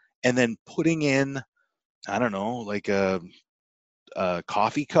 and then putting in, I don't know, like a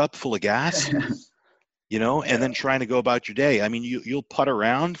coffee cup full of gas, and then trying to go about your day. I mean, you'll putt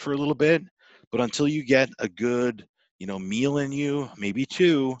around for a little bit, but until you get a good, meal in you, maybe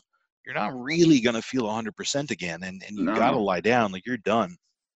two, you're not really going to feel 100% again. And you got to lie down, like you're done.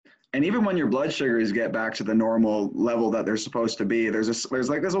 And even when your blood sugars get back to the normal level that they're supposed to be, there's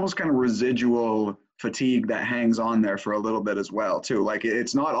almost kind of residual fatigue that hangs on there for a little bit as well too. Like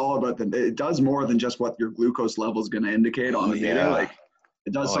it's not all about it does more than just what your glucose level is going to indicate on the data. Like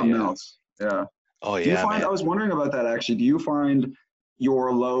it does something else. Yeah. Oh yeah. Do you find, man. I was wondering about that actually. Do you find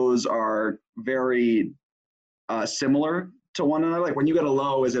your lows are very similar to one another? Like when you get a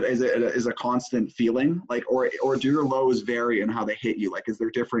low, is a constant feeling, like, or do your lows vary in how they hit you? Like, is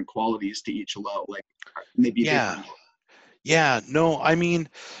there different qualities to each low? Like maybe different. Yeah, no, I mean,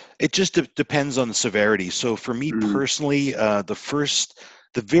 it just depends on the severity. So for me personally, the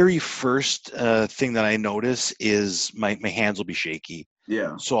very first thing that I notice is my hands will be shaky.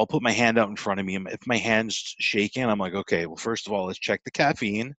 Yeah. So I'll put my hand out in front of me. If my hand's shaking, I'm like, okay, well, first of all, let's check the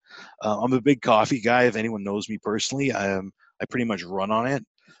caffeine. I'm a big coffee guy. If anyone knows me personally, I pretty much run on it.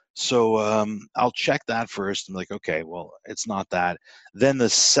 So I'll check that first. I'm like, okay, well, it's not that. Then the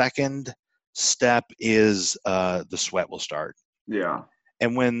second step is the sweat will start. Yeah.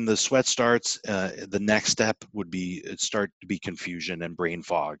 And when the sweat starts, the next step would be start to be confusion and brain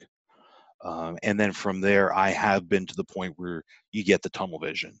fog. And then from there, I have been to the point where you get the tunnel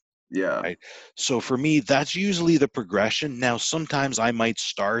vision. Yeah. Right. So for me, that's usually the progression. Now, sometimes I might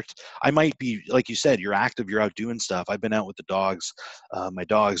be, like you said, you're active, you're out doing stuff. I've been out with the dogs, my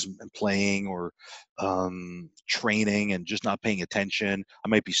dogs playing or training and just not paying attention. I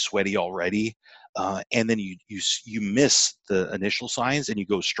might be sweaty already. And then you miss the initial signs and you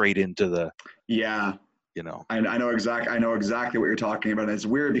go straight into the, I know exactly what you're talking about. And it's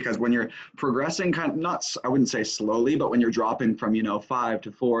weird because when you're progressing kind of not, I wouldn't say slowly, but when you're dropping from, 5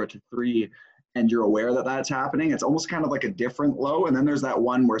 to 4 to 3 and you're aware that that's happening, it's almost kind of like a different low. And then there's that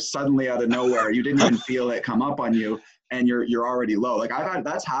one where suddenly out of nowhere, you didn't even feel it come up on you and you're already low. Like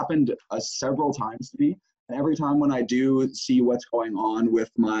that's happened several times to me. And every time when I do see what's going on with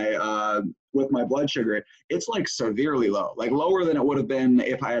my blood sugar, it's like severely low, like lower than it would have been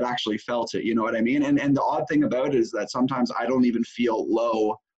if I had actually felt it. You know what I mean? And the odd thing about it is that sometimes I don't even feel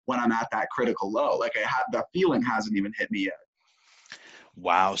low when I'm at that critical low. Like the feeling hasn't even hit me yet.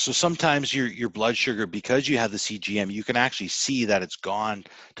 Wow. So sometimes your blood sugar, because you have the CGM, you can actually see that it's gone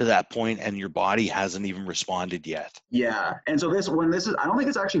to that point and your body hasn't even responded yet. Yeah. And so I don't think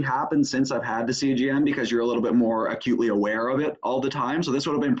it's actually happened since I've had the CGM because you're a little bit more acutely aware of it all the time. So this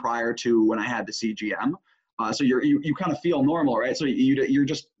would have been prior to when I had the CGM. So you kind of feel normal, right? So you're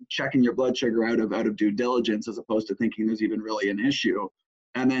just checking your blood sugar out of due diligence as opposed to thinking there's even really an issue.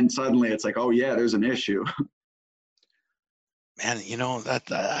 And then suddenly it's like, oh yeah, there's an issue. Man,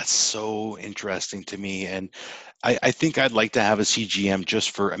 that's so interesting to me. And I think I'd like to have a CGM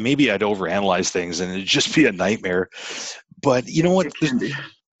just for, maybe I'd overanalyze things and it'd just be a nightmare. But you know what?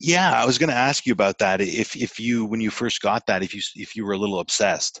 Yeah, I was going to ask you about that. If you, when you first got that, if you were a little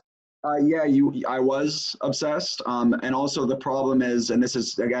obsessed. I was obsessed. And also the problem is, and this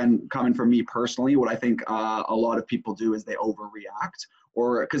is again, coming from me personally, what I think a lot of people do is they overreact.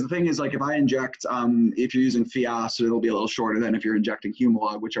 Or because the thing is, like if I inject, if you're using Fias, it'll be a little shorter than if you're injecting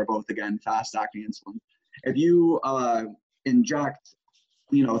Humalog, which are both again fast acting insulin. If you inject,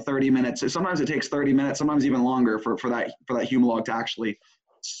 30 minutes, sometimes it takes 30 minutes, sometimes even longer for that Humalog to actually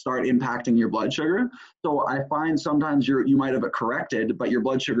start impacting your blood sugar. So I find sometimes you might have it corrected, but your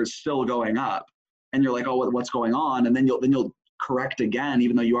blood sugar is still going up, and you're like, oh, what's going on? And then you'll correct again,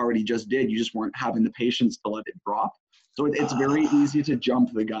 even though you already just did. You just weren't having the patience to let it drop. So it's very easy to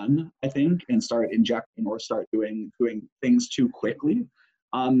jump the gun, I think, and start injecting or start doing things too quickly.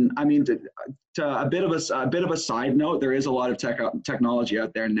 I mean, to a bit of a side note, there is a lot of technology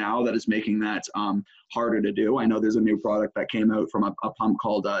out there now that is making that harder to do. I know there's a new product that came out from a pump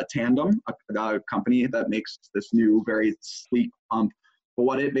called Tandem, a company that makes this new very sleek pump. But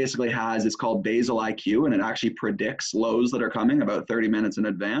what it basically has is called basal IQ, and it actually predicts lows that are coming about 30 minutes in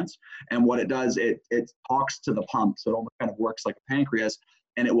advance. And what it does, it talks to the pump, so it almost kind of works like a pancreas,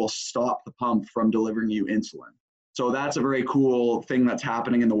 and it will stop the pump from delivering you insulin. So that's a very cool thing that's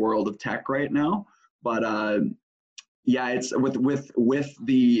happening in the world of tech right now. But yeah, it's with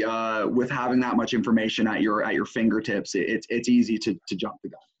having that much information at your fingertips, it's easy to jump the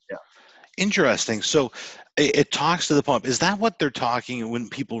gun. Yeah. Interesting. So it talks to the pump. Is that what they're talking when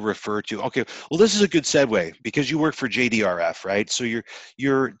people refer to? Okay, well, this is a good segue because you work for JDRF, right? So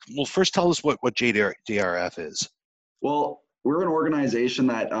well, first tell us what JDRF is. Well, we're an organization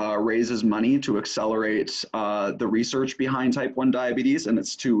that raises money to accelerate the research behind type 1 diabetes, and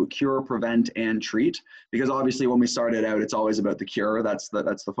it's to cure, prevent, and treat. Because obviously when we started out, it's always about the cure. That's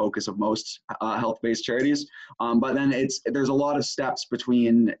the focus of most health-based charities. But then there's a lot of steps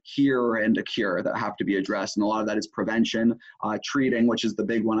between here and a cure that have to be addressed. And a lot of that is prevention, treating, which is the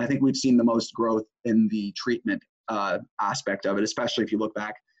big one. I think we've seen the most growth in the treatment aspect of it, especially if you look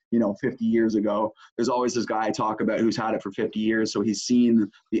back 50 years ago. There's always this guy I talk about who's had it for 50 years. So he's seen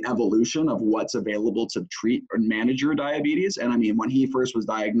the evolution of what's available to treat or manage your diabetes. And I mean, when he first was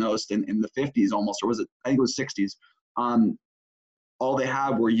diagnosed in the 50s almost, or was it, I think it was 60s, all they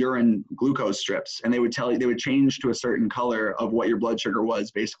had were urine glucose strips, and they would tell you, they would change to a certain color of what your blood sugar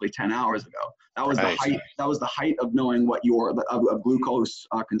was basically 10 hours ago. That was the height. That was the height of knowing what of glucose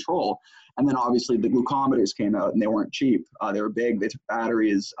control. And then obviously the glucometers came out, and they weren't cheap. They were big. They took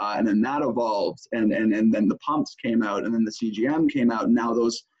batteries, and then that evolved, and then the pumps came out, and then the CGM came out. And now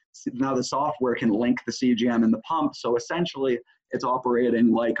the software can link the CGM and the pump. So essentially, it's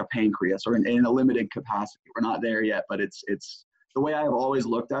operating like a pancreas, or in a limited capacity. We're not there yet, but it's the way I've always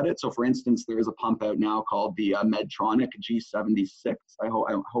looked at it. So for instance, there is a pump out now called the Medtronic G76. I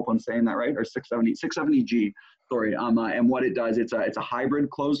hope I'm saying that right, or 670G, sorry. And what it does, it's a hybrid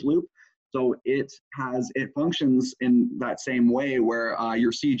closed loop. So it functions in that same way where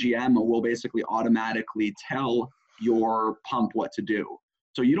your CGM will basically automatically tell your pump what to do.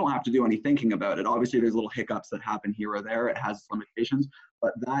 So you don't have to do any thinking about it. Obviously there's little hiccups that happen here or there. It has its limitations,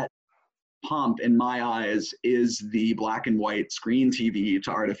 but that pump, in my eyes, is the black and white screen TV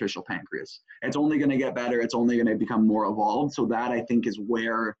to artificial pancreas. It's only going to get better. It's only going to become more evolved. So that, I think, is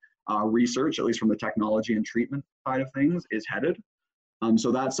where research, at least from the technology and treatment side of things, is headed.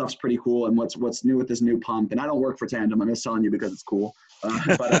 So that stuff's pretty cool. And what's new with this new pump, and I don't work for Tandem, I'm just telling you because it's cool.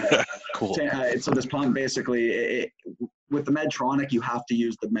 Cool. So this pump, basically, with the Medtronic, you have to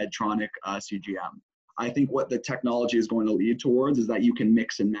use the Medtronic CGM. I think what the technology is going to lead towards is that you can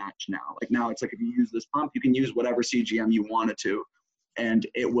mix and match now. Like now, it's like if you use this pump, you can use whatever CGM you want it to, and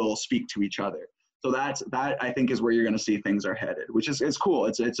it will speak to each other. So that I think is where you're going to see things are headed, which is cool.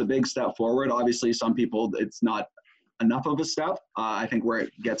 It's a big step forward. Obviously, some people, it's not enough of a step. I think where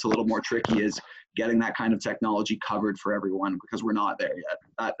it gets a little more tricky is getting that kind of technology covered for everyone, because we're not there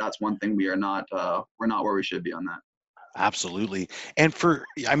yet. That's one thing we're not where we should be on that. Absolutely. And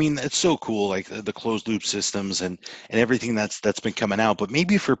it's so cool, like the closed loop systems and everything that's been coming out. But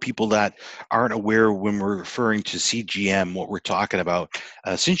maybe for people that aren't aware when we're referring to CGM, what we're talking about,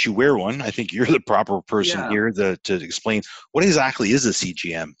 since you wear one, I think you're the proper person here to explain what exactly is a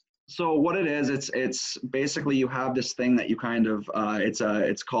CGM. So what it is, it's basically you have this thing that you kind of,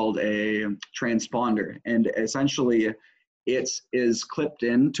 it's called a transponder, and essentially it is clipped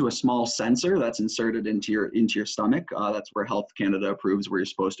into a small sensor that's inserted into your stomach. That's where Health Canada approves where you're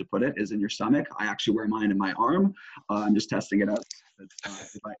supposed to put it, is in your stomach. I actually wear mine in my arm. I'm just testing it out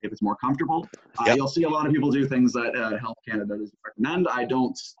if it's more comfortable. Yep. You'll see a lot of people do things that Health Canada doesn't recommend. I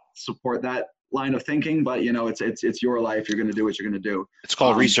don't support that line of thinking, but it's your life. You're going to do what you're going to do. It's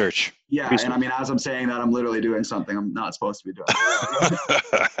called research. Yeah. Research. And I mean, as I'm saying that, I'm literally doing something I'm not supposed to be doing.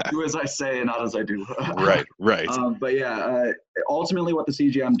 Do as I say and not as I do. Right. But yeah, ultimately what the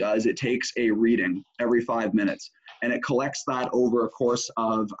CGM does, it takes a reading every 5 minutes, and it collects that over a course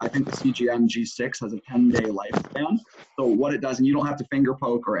of, I think the CGM G6 has a 10-day lifespan. So what it does, and you don't have to finger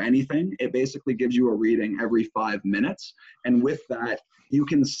poke or anything, it basically gives you a reading every 5 minutes. And with that, you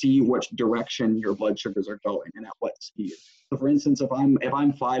can see which direction your blood sugars are going and at what speed. So for instance, if I'm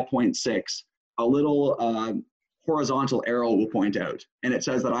 5.6, a little horizontal arrow will point out, and it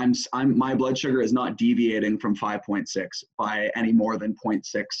says that my blood sugar is not deviating from 5.6 by any more than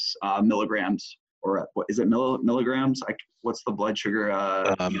 0.6 milligrams, or what is it, milligrams? What's the blood sugar?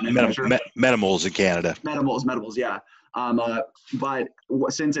 Millimoles in Canada. Millimoles, yeah. But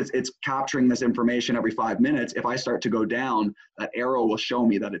since it's capturing this information every 5 minutes, if I start to go down, that arrow will show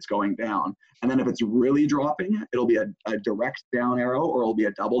me that it's going down. And then if it's really dropping, it'll be a direct down arrow, or it'll be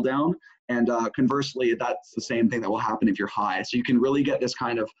a double down. And conversely, that's the same thing that will happen if you're high. So you can really get this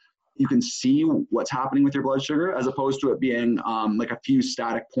kind of, you can see what's happening with your blood sugar, as opposed to it being like a few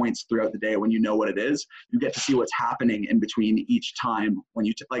static points throughout the day when you know what it is. You get to see what's happening in between each time when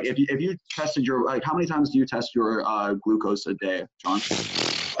you, like if you tested your, like how many times do you test your glucose a day, John?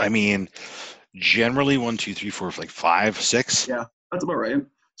 I mean, generally 1, 2, 3, 4, like 5, 6. Yeah, that's about right.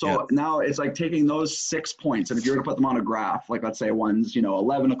 So now it's like taking those 6 points, and if you were to put them on a graph, like let's say one's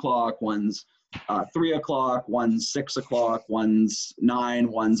 11 o'clock, one's 3 o'clock, one's 6 o'clock, one's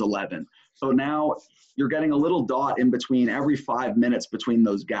 9, one's 11. So now you're getting a little dot in between every 5 minutes between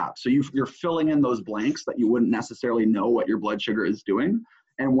those gaps. So you're filling in those blanks that you wouldn't necessarily know what your blood sugar is doing.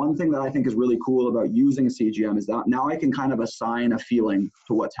 And one thing that I think is really cool about using CGM is that now I can kind of assign a feeling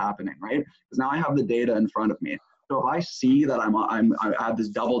to what's happening, right? Because now I have the data in front of me. So if I see that I have this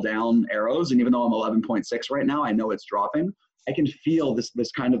double down arrows, and even though I'm 11.6 right now, I know it's dropping. I can feel this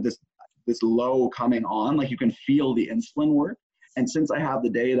low coming on, like you can feel the insulin work. And since I have the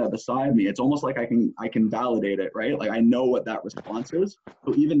data beside me, it's almost like I can validate it, right? Like I know what that response is.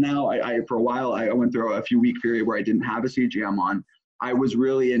 So even now, I for a while, I went through a few week period where I didn't have a CGM on. I was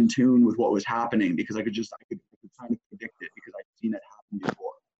really in tune with what was happening because I could kind of predict it because I'd seen it happen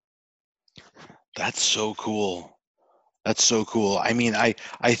before. That's so cool. That's so cool. I mean, I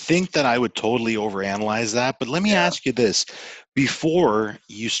think that I would totally overanalyze that, but let me ask you this. Before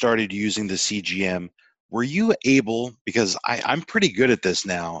you started using the CGM, were you able, because I'm pretty good at this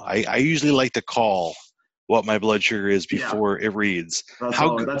now. I usually like to call what my blood sugar is before it reads.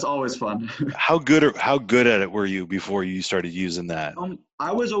 That's always fun. How good at it were you before you started using that?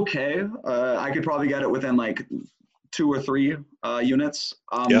 I was okay. I could probably get it within like 2 or 3 units.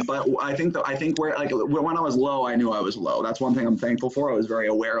 But I think where, like, when I was low, I knew I was low. That's one thing I'm thankful for. I was very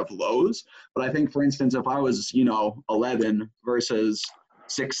aware of lows. But I think, for instance, if I was 11 versus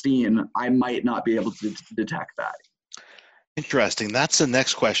 16, I might not be able to detect that. Interesting. That's the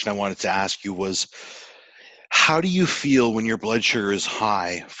next question I wanted to ask you was, how do you feel when your blood sugar is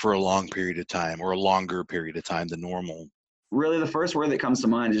high for a long period of time, or a longer period of time than normal? Really, the first word that comes to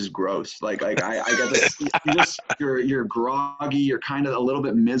mind is gross. Like I get this. You're groggy. You're kind of a little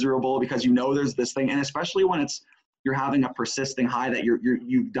bit miserable because there's this thing, and especially when you're having a persisting high that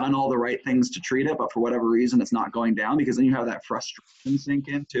you've done all the right things to treat it, but for whatever reason it's not going down, because then you have that frustration sink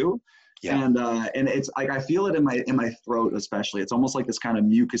in too. Yeah. And it's like I feel it in my throat, especially. It's almost like this kind of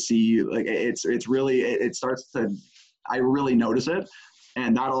mucusy. Like it's really it starts to. I really notice it.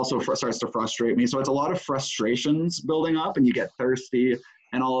 And that also starts to frustrate me. So it's a lot of frustrations building up, and you get thirsty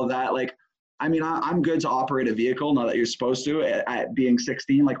and all of that. Like, I mean, I'm good to operate a vehicle now that you're supposed to. At being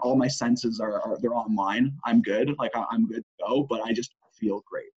 16, like all my senses they're online. I'm good. Like I'm good to go, but I just feel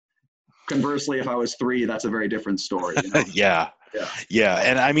great. Conversely, if I was 3, that's a very different story. Yeah.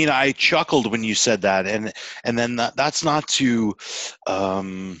 And I mean, I chuckled when you said that, and then that's not to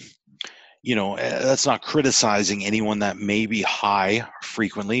that's not criticizing anyone that may be high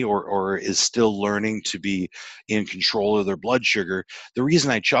frequently or is still learning to be in control of their blood sugar. The reason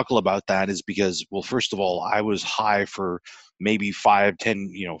I chuckle about that is because, well, first of all, I was high for maybe 5,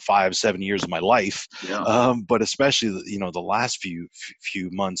 10, 5, 7 years of my life. Yeah. But especially, the last few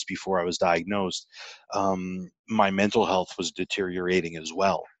months before I was diagnosed, my mental health was deteriorating as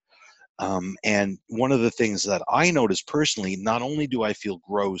well. And one of the things that I noticed personally, not only do I feel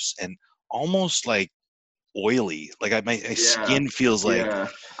gross and almost like oily, like my skin feels like. Yeah,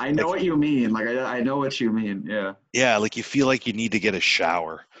 I know what you mean. Like I know what you mean. Yeah, like you feel like you need to get a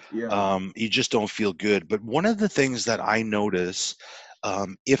shower. Yeah. You just don't feel good. But one of the things that I notice,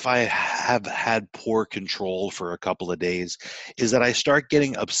 if I have had poor control for a couple of days, is that I start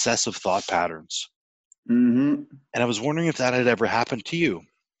getting obsessive thought patterns. Mm-hmm. And I was wondering if that had ever happened to you.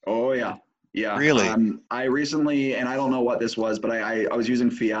 Oh yeah. Yeah. Really? I recently, and I don't know what this was, but I was using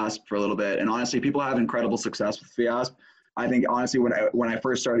Fiasp for a little bit, and honestly, people have incredible success with Fiasp. I think honestly, when I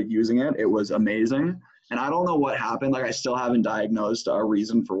first started using it, it was amazing. And I don't know what happened. Like I still haven't diagnosed a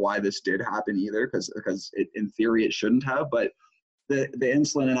reason for why this did happen either, because in theory it shouldn't have. But the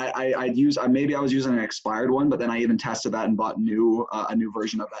insulin, and maybe I was using an expired one, but then I even tested that and bought a new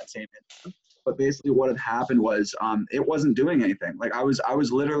version of that same insulin. But basically what had happened was it wasn't doing anything. Like I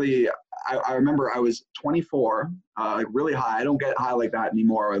was literally, I remember I was 24, like really high. I don't get high like that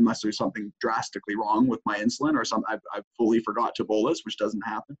anymore unless there's something drastically wrong with my insulin or something. I fully forgot to bolus, which doesn't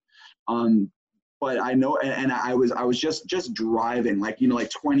happen. But I know, and I was just driving like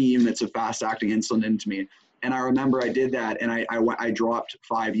 20 units of fast acting insulin into me. And I remember I did that, and I dropped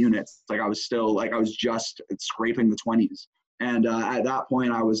 5 units. Like I was just scraping the 20s. And at that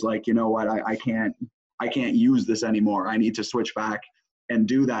point, I was like, you know what, I can't use this anymore. I need to switch back and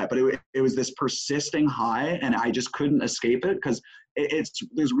do that. But it was this persisting high, and I just couldn't escape it, because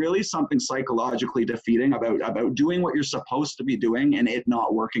there's really something psychologically defeating about doing what you're supposed to be doing and it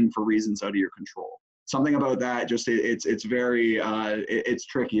not working for reasons out of your control. Something about that, just it's very it's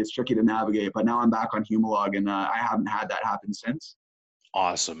tricky. It's tricky to navigate. But now I'm back on Humalog, and I haven't had that happen since.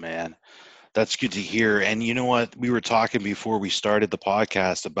 Awesome, man. That's good to hear. And you know what? We were talking before we started the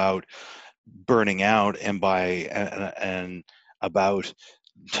podcast about burning out, and about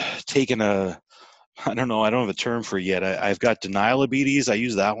taking I don't know. I don't have a term for it yet. I've got denial-o-betes. I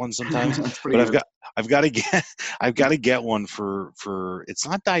use that one sometimes, but I've got to get one for. It's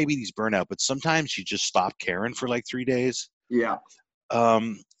not diabetes burnout, but sometimes you just stop caring for like 3 days. Yeah.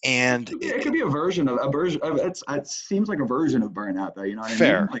 And it could be it seems like a version of burnout, though. You know what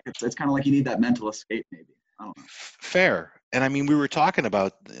fair. I mean? Like it's kind of like you need that mental escape, maybe. I don't know. Fair. And I mean, we were talking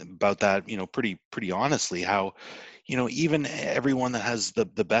about that, pretty honestly, how, even everyone that has the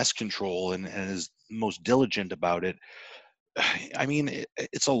best control and is most diligent about it, I mean,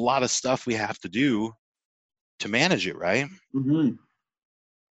 it's a lot of stuff we have to do to manage it, right? Mm-hmm.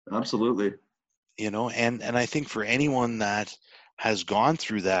 Absolutely. And I think for anyone that has gone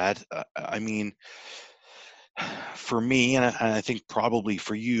through that, I mean, for me, and I think probably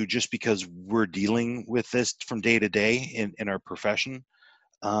for you, just because we're dealing with this from day to day in our profession,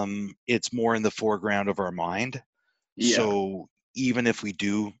 it's more in the foreground of our mind. Yeah. So even if we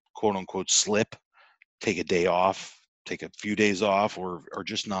do, quote unquote, slip, take a day off, take a few days off, or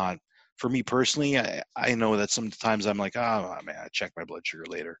just not. For me personally, I know that sometimes I'm like, oh man, I check my blood sugar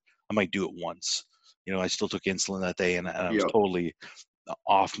later. I might do it once. I still took insulin that day, and I was totally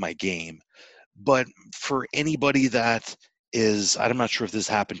off my game. But for anybody that is, I'm not sure if this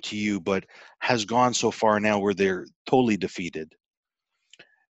happened to you, but has gone so far now where they're totally defeated.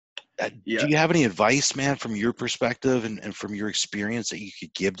 Do you have any advice, man, from your perspective and from your experience that you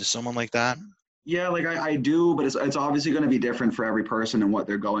could give to someone like that? Yeah, like I do, but it's obviously going to be different for every person and what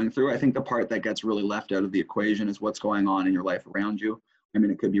they're going through. I think the part that gets really left out of the equation is what's going on in your life around you. I mean,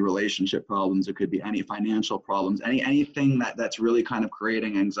 it could be relationship problems, it could be any financial problems, anything that's really kind of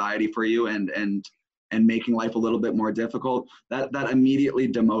creating anxiety for you and making life a little bit more difficult. That immediately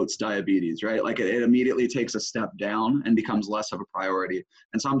demotes diabetes, right? Like it immediately takes a step down and becomes less of a priority.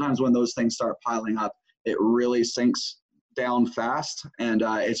 And sometimes when those things start piling up, it really sinks down fast, and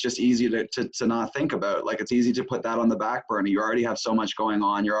it's just easy to not think about. Like it's easy to put that on the back burner. You already have so much going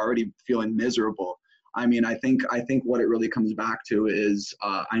on. You're already feeling miserable. I mean, I think what it really comes back to is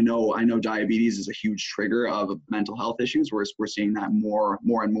I know diabetes is a huge trigger of mental health issues. We're seeing that more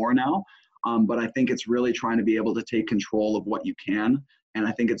and more now. But I think it's really trying to be able to take control of what you can. And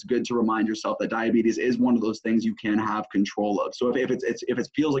I think it's good to remind yourself that diabetes is one of those things you can have control of. So if it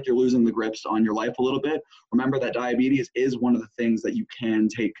feels like you're losing the grips on your life a little bit, remember that diabetes is one of the things that you can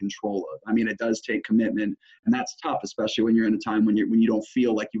take control of. I mean, it does take commitment, and that's tough, especially when you're in a time when you don't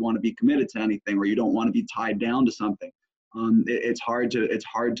feel like you want to be committed to anything, or you don't want to be tied down to something. It's hard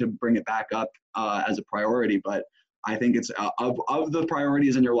to bring it back up as a priority, but I think it's of the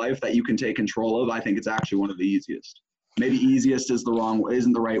priorities in your life that you can take control of. I think it's actually one of the easiest. Maybe easiest isn't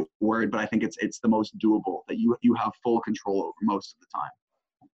the right word, but I think it's the most doable, that you have full control over most of the time.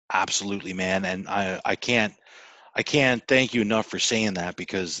 Absolutely, man. And I can't thank you enough for saying that,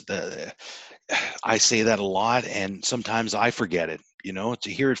 because I say that a lot, and sometimes I forget it. To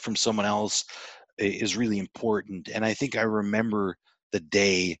hear it from someone else is really important. And I think I remember the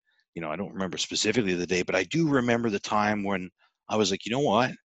day, I don't remember specifically the day, but I do remember the time when I was like, you know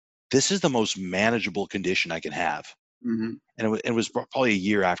what? This is the most manageable condition I can have. Mm-hmm. And it was probably a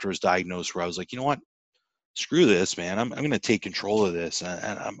year after I was diagnosed, where I was like, you know what? Screw this, man. I'm going to take control of this,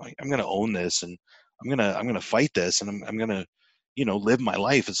 and I'm going to own this, and I'm going to fight this, and I'm going to, live my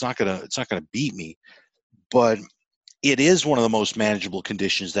life. It's not going to beat me. But it is one of the most manageable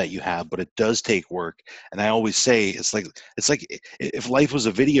conditions that you have, but it does take work. And I always say it's like if life was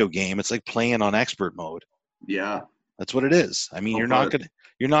a video game, it's like playing on expert mode. Yeah. That's what it is. I mean, you're not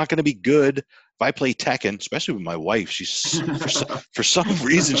going to be good. If I play Tekken, especially with my wife, she's for some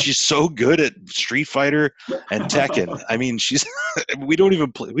reason she's so good at Street Fighter and Tekken. I mean, we don't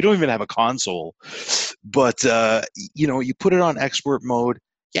even have a console. But you put it on expert mode,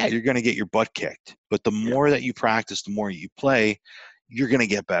 yeah, you're going to get your butt kicked. But the more that you practice, the more you play, you're going to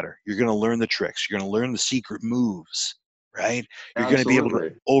get better. You're going to learn the tricks. You're going to learn the secret moves. right? You're going to be able to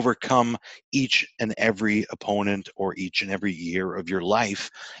Absolutely. overcome each and every opponent or each and every year of your life.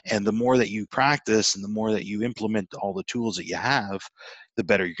 And the more that you practice and the more that you implement all the tools that you have, the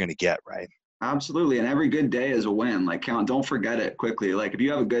better you're going to get, right? Absolutely. And every good day is a win. Like don't forget it quickly. Like if you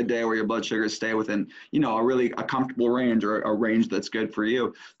have a good day where your blood sugars stay within, a comfortable range or a range that's good for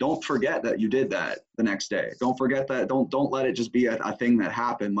you, don't forget that you did that the next day. Don't forget that. Don't let it just be a thing that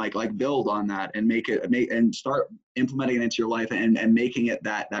happened. Like build on that and make and start implementing it into your life and making it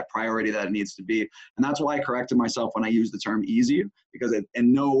that priority that it needs to be. And that's why I corrected myself when I used the term easy, because it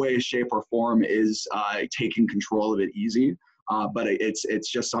in no way, shape, or form is taking control of it easy. But it's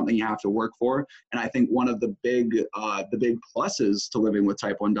just something you have to work for. And I think one of the big pluses to living with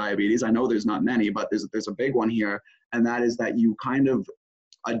type 1 diabetes, I know there's not many, but there's a big one here, and that is that you kind of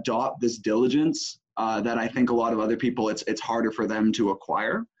adopt this diligence that I think a lot of other people, it's harder for them to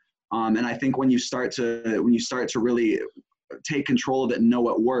acquire. And I think when you start to really take control of it and know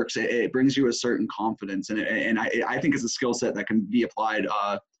it works, it brings you a certain confidence, and I think it's a skill set that can be applied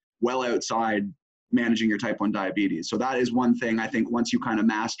well outside managing your type 1 diabetes. So that is one thing I think once you kind of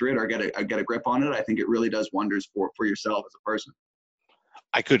master it or get a grip on it, I think it really does wonders for yourself as a person.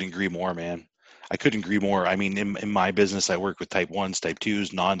 I couldn't agree more, man. I couldn't agree more. I mean, in my business, I work with type 1s, type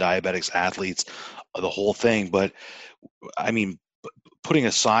 2s, non-diabetics, athletes, the whole thing. But I mean, putting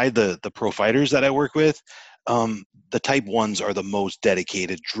aside the pro fighters that I work with, the type 1s are the most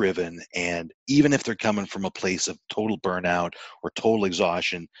dedicated, driven, and even if they're coming from a place of total burnout or total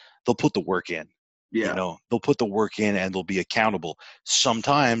exhaustion, they'll put the work in. Yeah. They'll put the work in and they'll be accountable.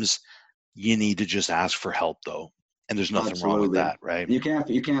 Sometimes you need to just ask for help, though, and there's nothing wrong with that, right? You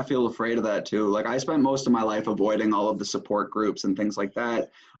can't feel afraid of that too. Like I spent most of my life avoiding all of the support groups and things like that,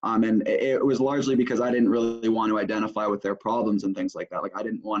 and it was largely because I didn't really want to identify with their problems and things like that. Like I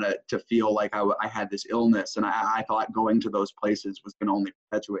didn't want to feel like I had this illness, and I thought going to those places was going to only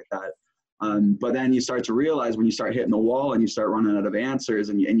perpetuate that. But then you start to realize when you start hitting the wall and you start running out of answers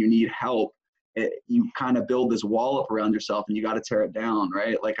and you need help, you kind of build this wall up around yourself, and you got to tear it down,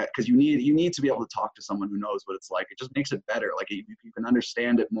 right? Like, because you need to be able to talk to someone who knows what it's like. It just makes it better. Like you can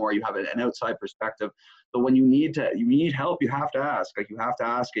understand it more. You have an outside perspective. But when you need help, you have to ask. Like you have to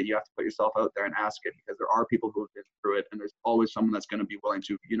ask it. You have to put yourself out there and ask it, because there are people who have been through it, and there's always someone that's going to be willing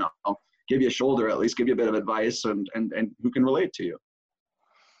to, give you a shoulder, at least give you a bit of advice, and who can relate to you.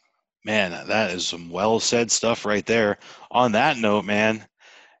 Man, that is some well said stuff right there. On that note, man,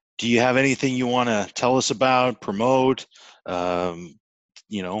 do you have anything you want to tell us about, promote,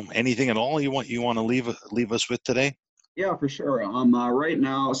 anything at all you want to leave us with today? Yeah, for sure. Right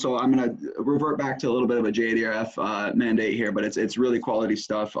now, so I'm gonna revert back to a little bit of a JDRF mandate here, but it's really quality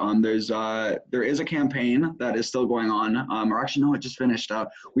stuff. There is a campaign that is still going on, or actually no, it just finished.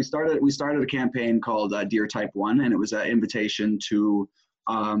 We started a campaign called Dear Type 1, and it was an invitation to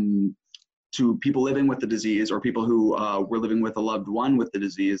people living with the disease, or people who were living with a loved one with the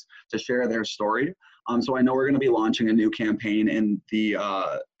disease, to share their story. So I know we're going to be launching a new campaign in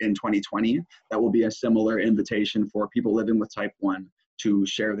 2020 that will be a similar invitation for people living with type 1 to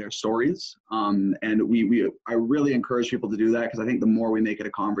share their stories. And I really encourage people to do that, because I think the more we make it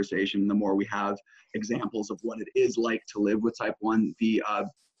a conversation, the more we have examples of what it is like to live with type 1, the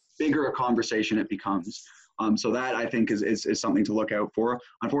bigger a conversation it becomes. So that I think is something to look out for.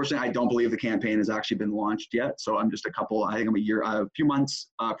 Unfortunately, I don't believe the campaign has actually been launched yet. So I'm just a few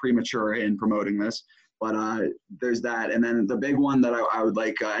months premature in promoting this. But there's that. And then the big one that I would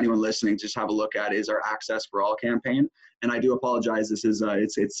like anyone listening to just have a look at is our Access for All campaign. And I do apologize. This is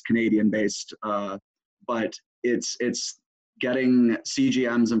it's Canadian based, but it's getting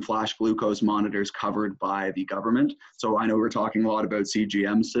CGMs and flash glucose monitors covered by the government. So I know we're talking a lot about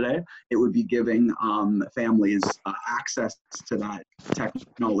CGMs today. It would be giving families access to that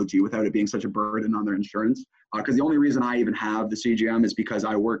technology without it being such a burden on their insurance. Because the only reason I even have the CGM is because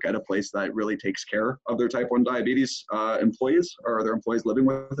I work at a place that really takes care of their type 1 diabetes employees, or their employees living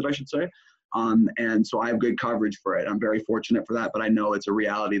with it, I should say. And so I have good coverage for it. I'm very fortunate for that, but I know it's a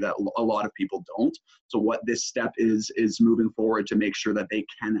reality that a lot of people don't. So what this step is moving forward to make sure that they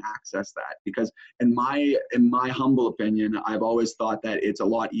can access that. Because in my humble opinion, I've always thought that it's a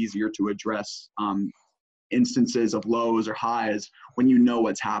lot easier to address instances of lows or highs when you know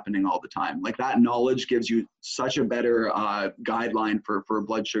what's happening all the time. Like that knowledge gives you such a better guideline for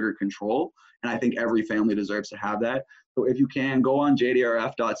blood sugar control. And I think every family deserves to have that. So if you can, go on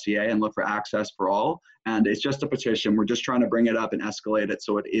jdrf.ca and look for Access for All. And it's just a petition. We're just trying to bring it up and escalate it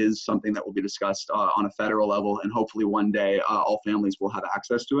so it is something that will be discussed on a federal level. And hopefully one day all families will have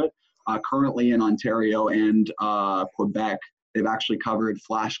access to it. Currently in Ontario and Quebec, they've actually covered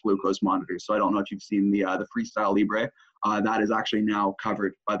flash glucose monitors. So I don't know if you've seen the Freestyle Libre. that is actually now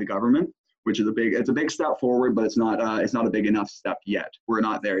covered by the government, which is it's a big step forward, but it's not a big enough step yet. We're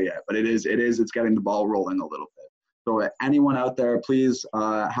not there yet, but it's getting the ball rolling a little bit. So anyone out there, please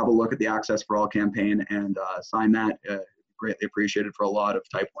have a look at the Access for All campaign and sign that. Greatly appreciated for a lot of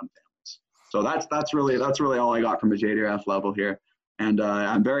type 1 families. So that's really all I got from a JDRF level here. And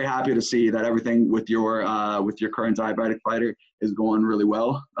I'm very happy to see that everything with your current diabetic fighter is going really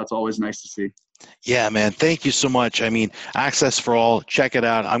well. That's always nice to see. Yeah, man. Thank you so much. I mean, Access for All, check it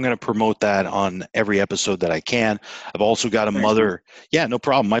out. I'm going to promote that on every episode that I can. I've also got a mother. Yeah, no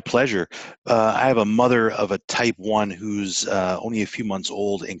problem. My pleasure. I have a mother of a type 1 who's only a few months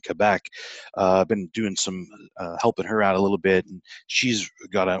old in Quebec. I've been doing some helping her out a little bit. And she's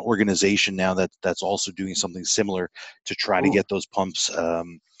got an organization now that's also doing something similar to try to get those pumps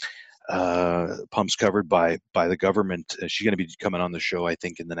covered by the government. She's going to be coming on the show, I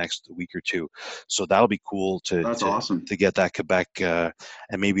think, in the next week or two. So that'll be cool awesome to get that Quebec, and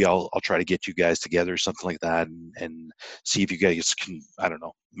maybe I'll try to get you guys together, something like that, and see if you guys can, I don't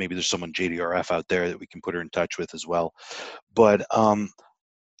know, maybe there's someone JDRF out there that we can put her in touch with as well. But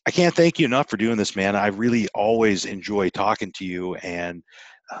I can't thank you enough for doing this, man. I really always enjoy talking to you and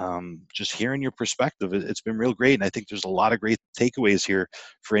just hearing your perspective. It's been real great. And I think there's a lot of great takeaways here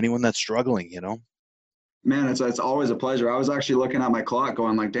for anyone that's struggling, you know? Man, it's always a pleasure. I was actually looking at my clock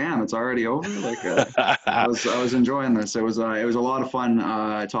going like, damn, it's already over. Like I was enjoying this. It was a lot of fun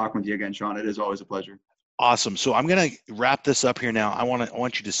talking with you again, Sean. It is always a pleasure. Awesome. So I'm going to wrap this up here now. I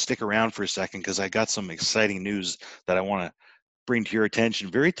want you to stick around for a second because I got some exciting news that I want to bring to your attention.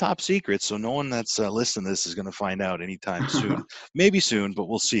 Very top secret, so no one that's listening to this is going to find out anytime soon. Maybe soon, but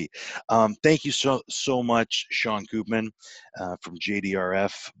we'll see. Thank you so much, Sean Koopman from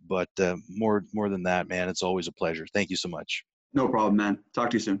JDRF. But more than that, man, it's always a pleasure. Thank you so much. No problem, man.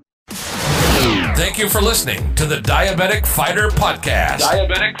 Talk to you soon. Thank you for listening to the Diabetic Fighter Podcast.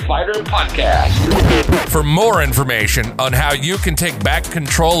 Diabetic Fighter Podcast. For more information on how you can take back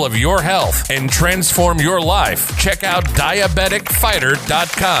control of your health and transform your life, check out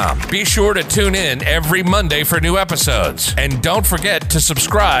diabeticfighter.com. Be sure to tune in every Monday for new episodes. And don't forget to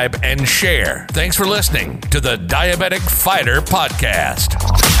subscribe and share. Thanks for listening to the Diabetic Fighter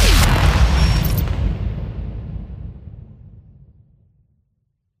Podcast.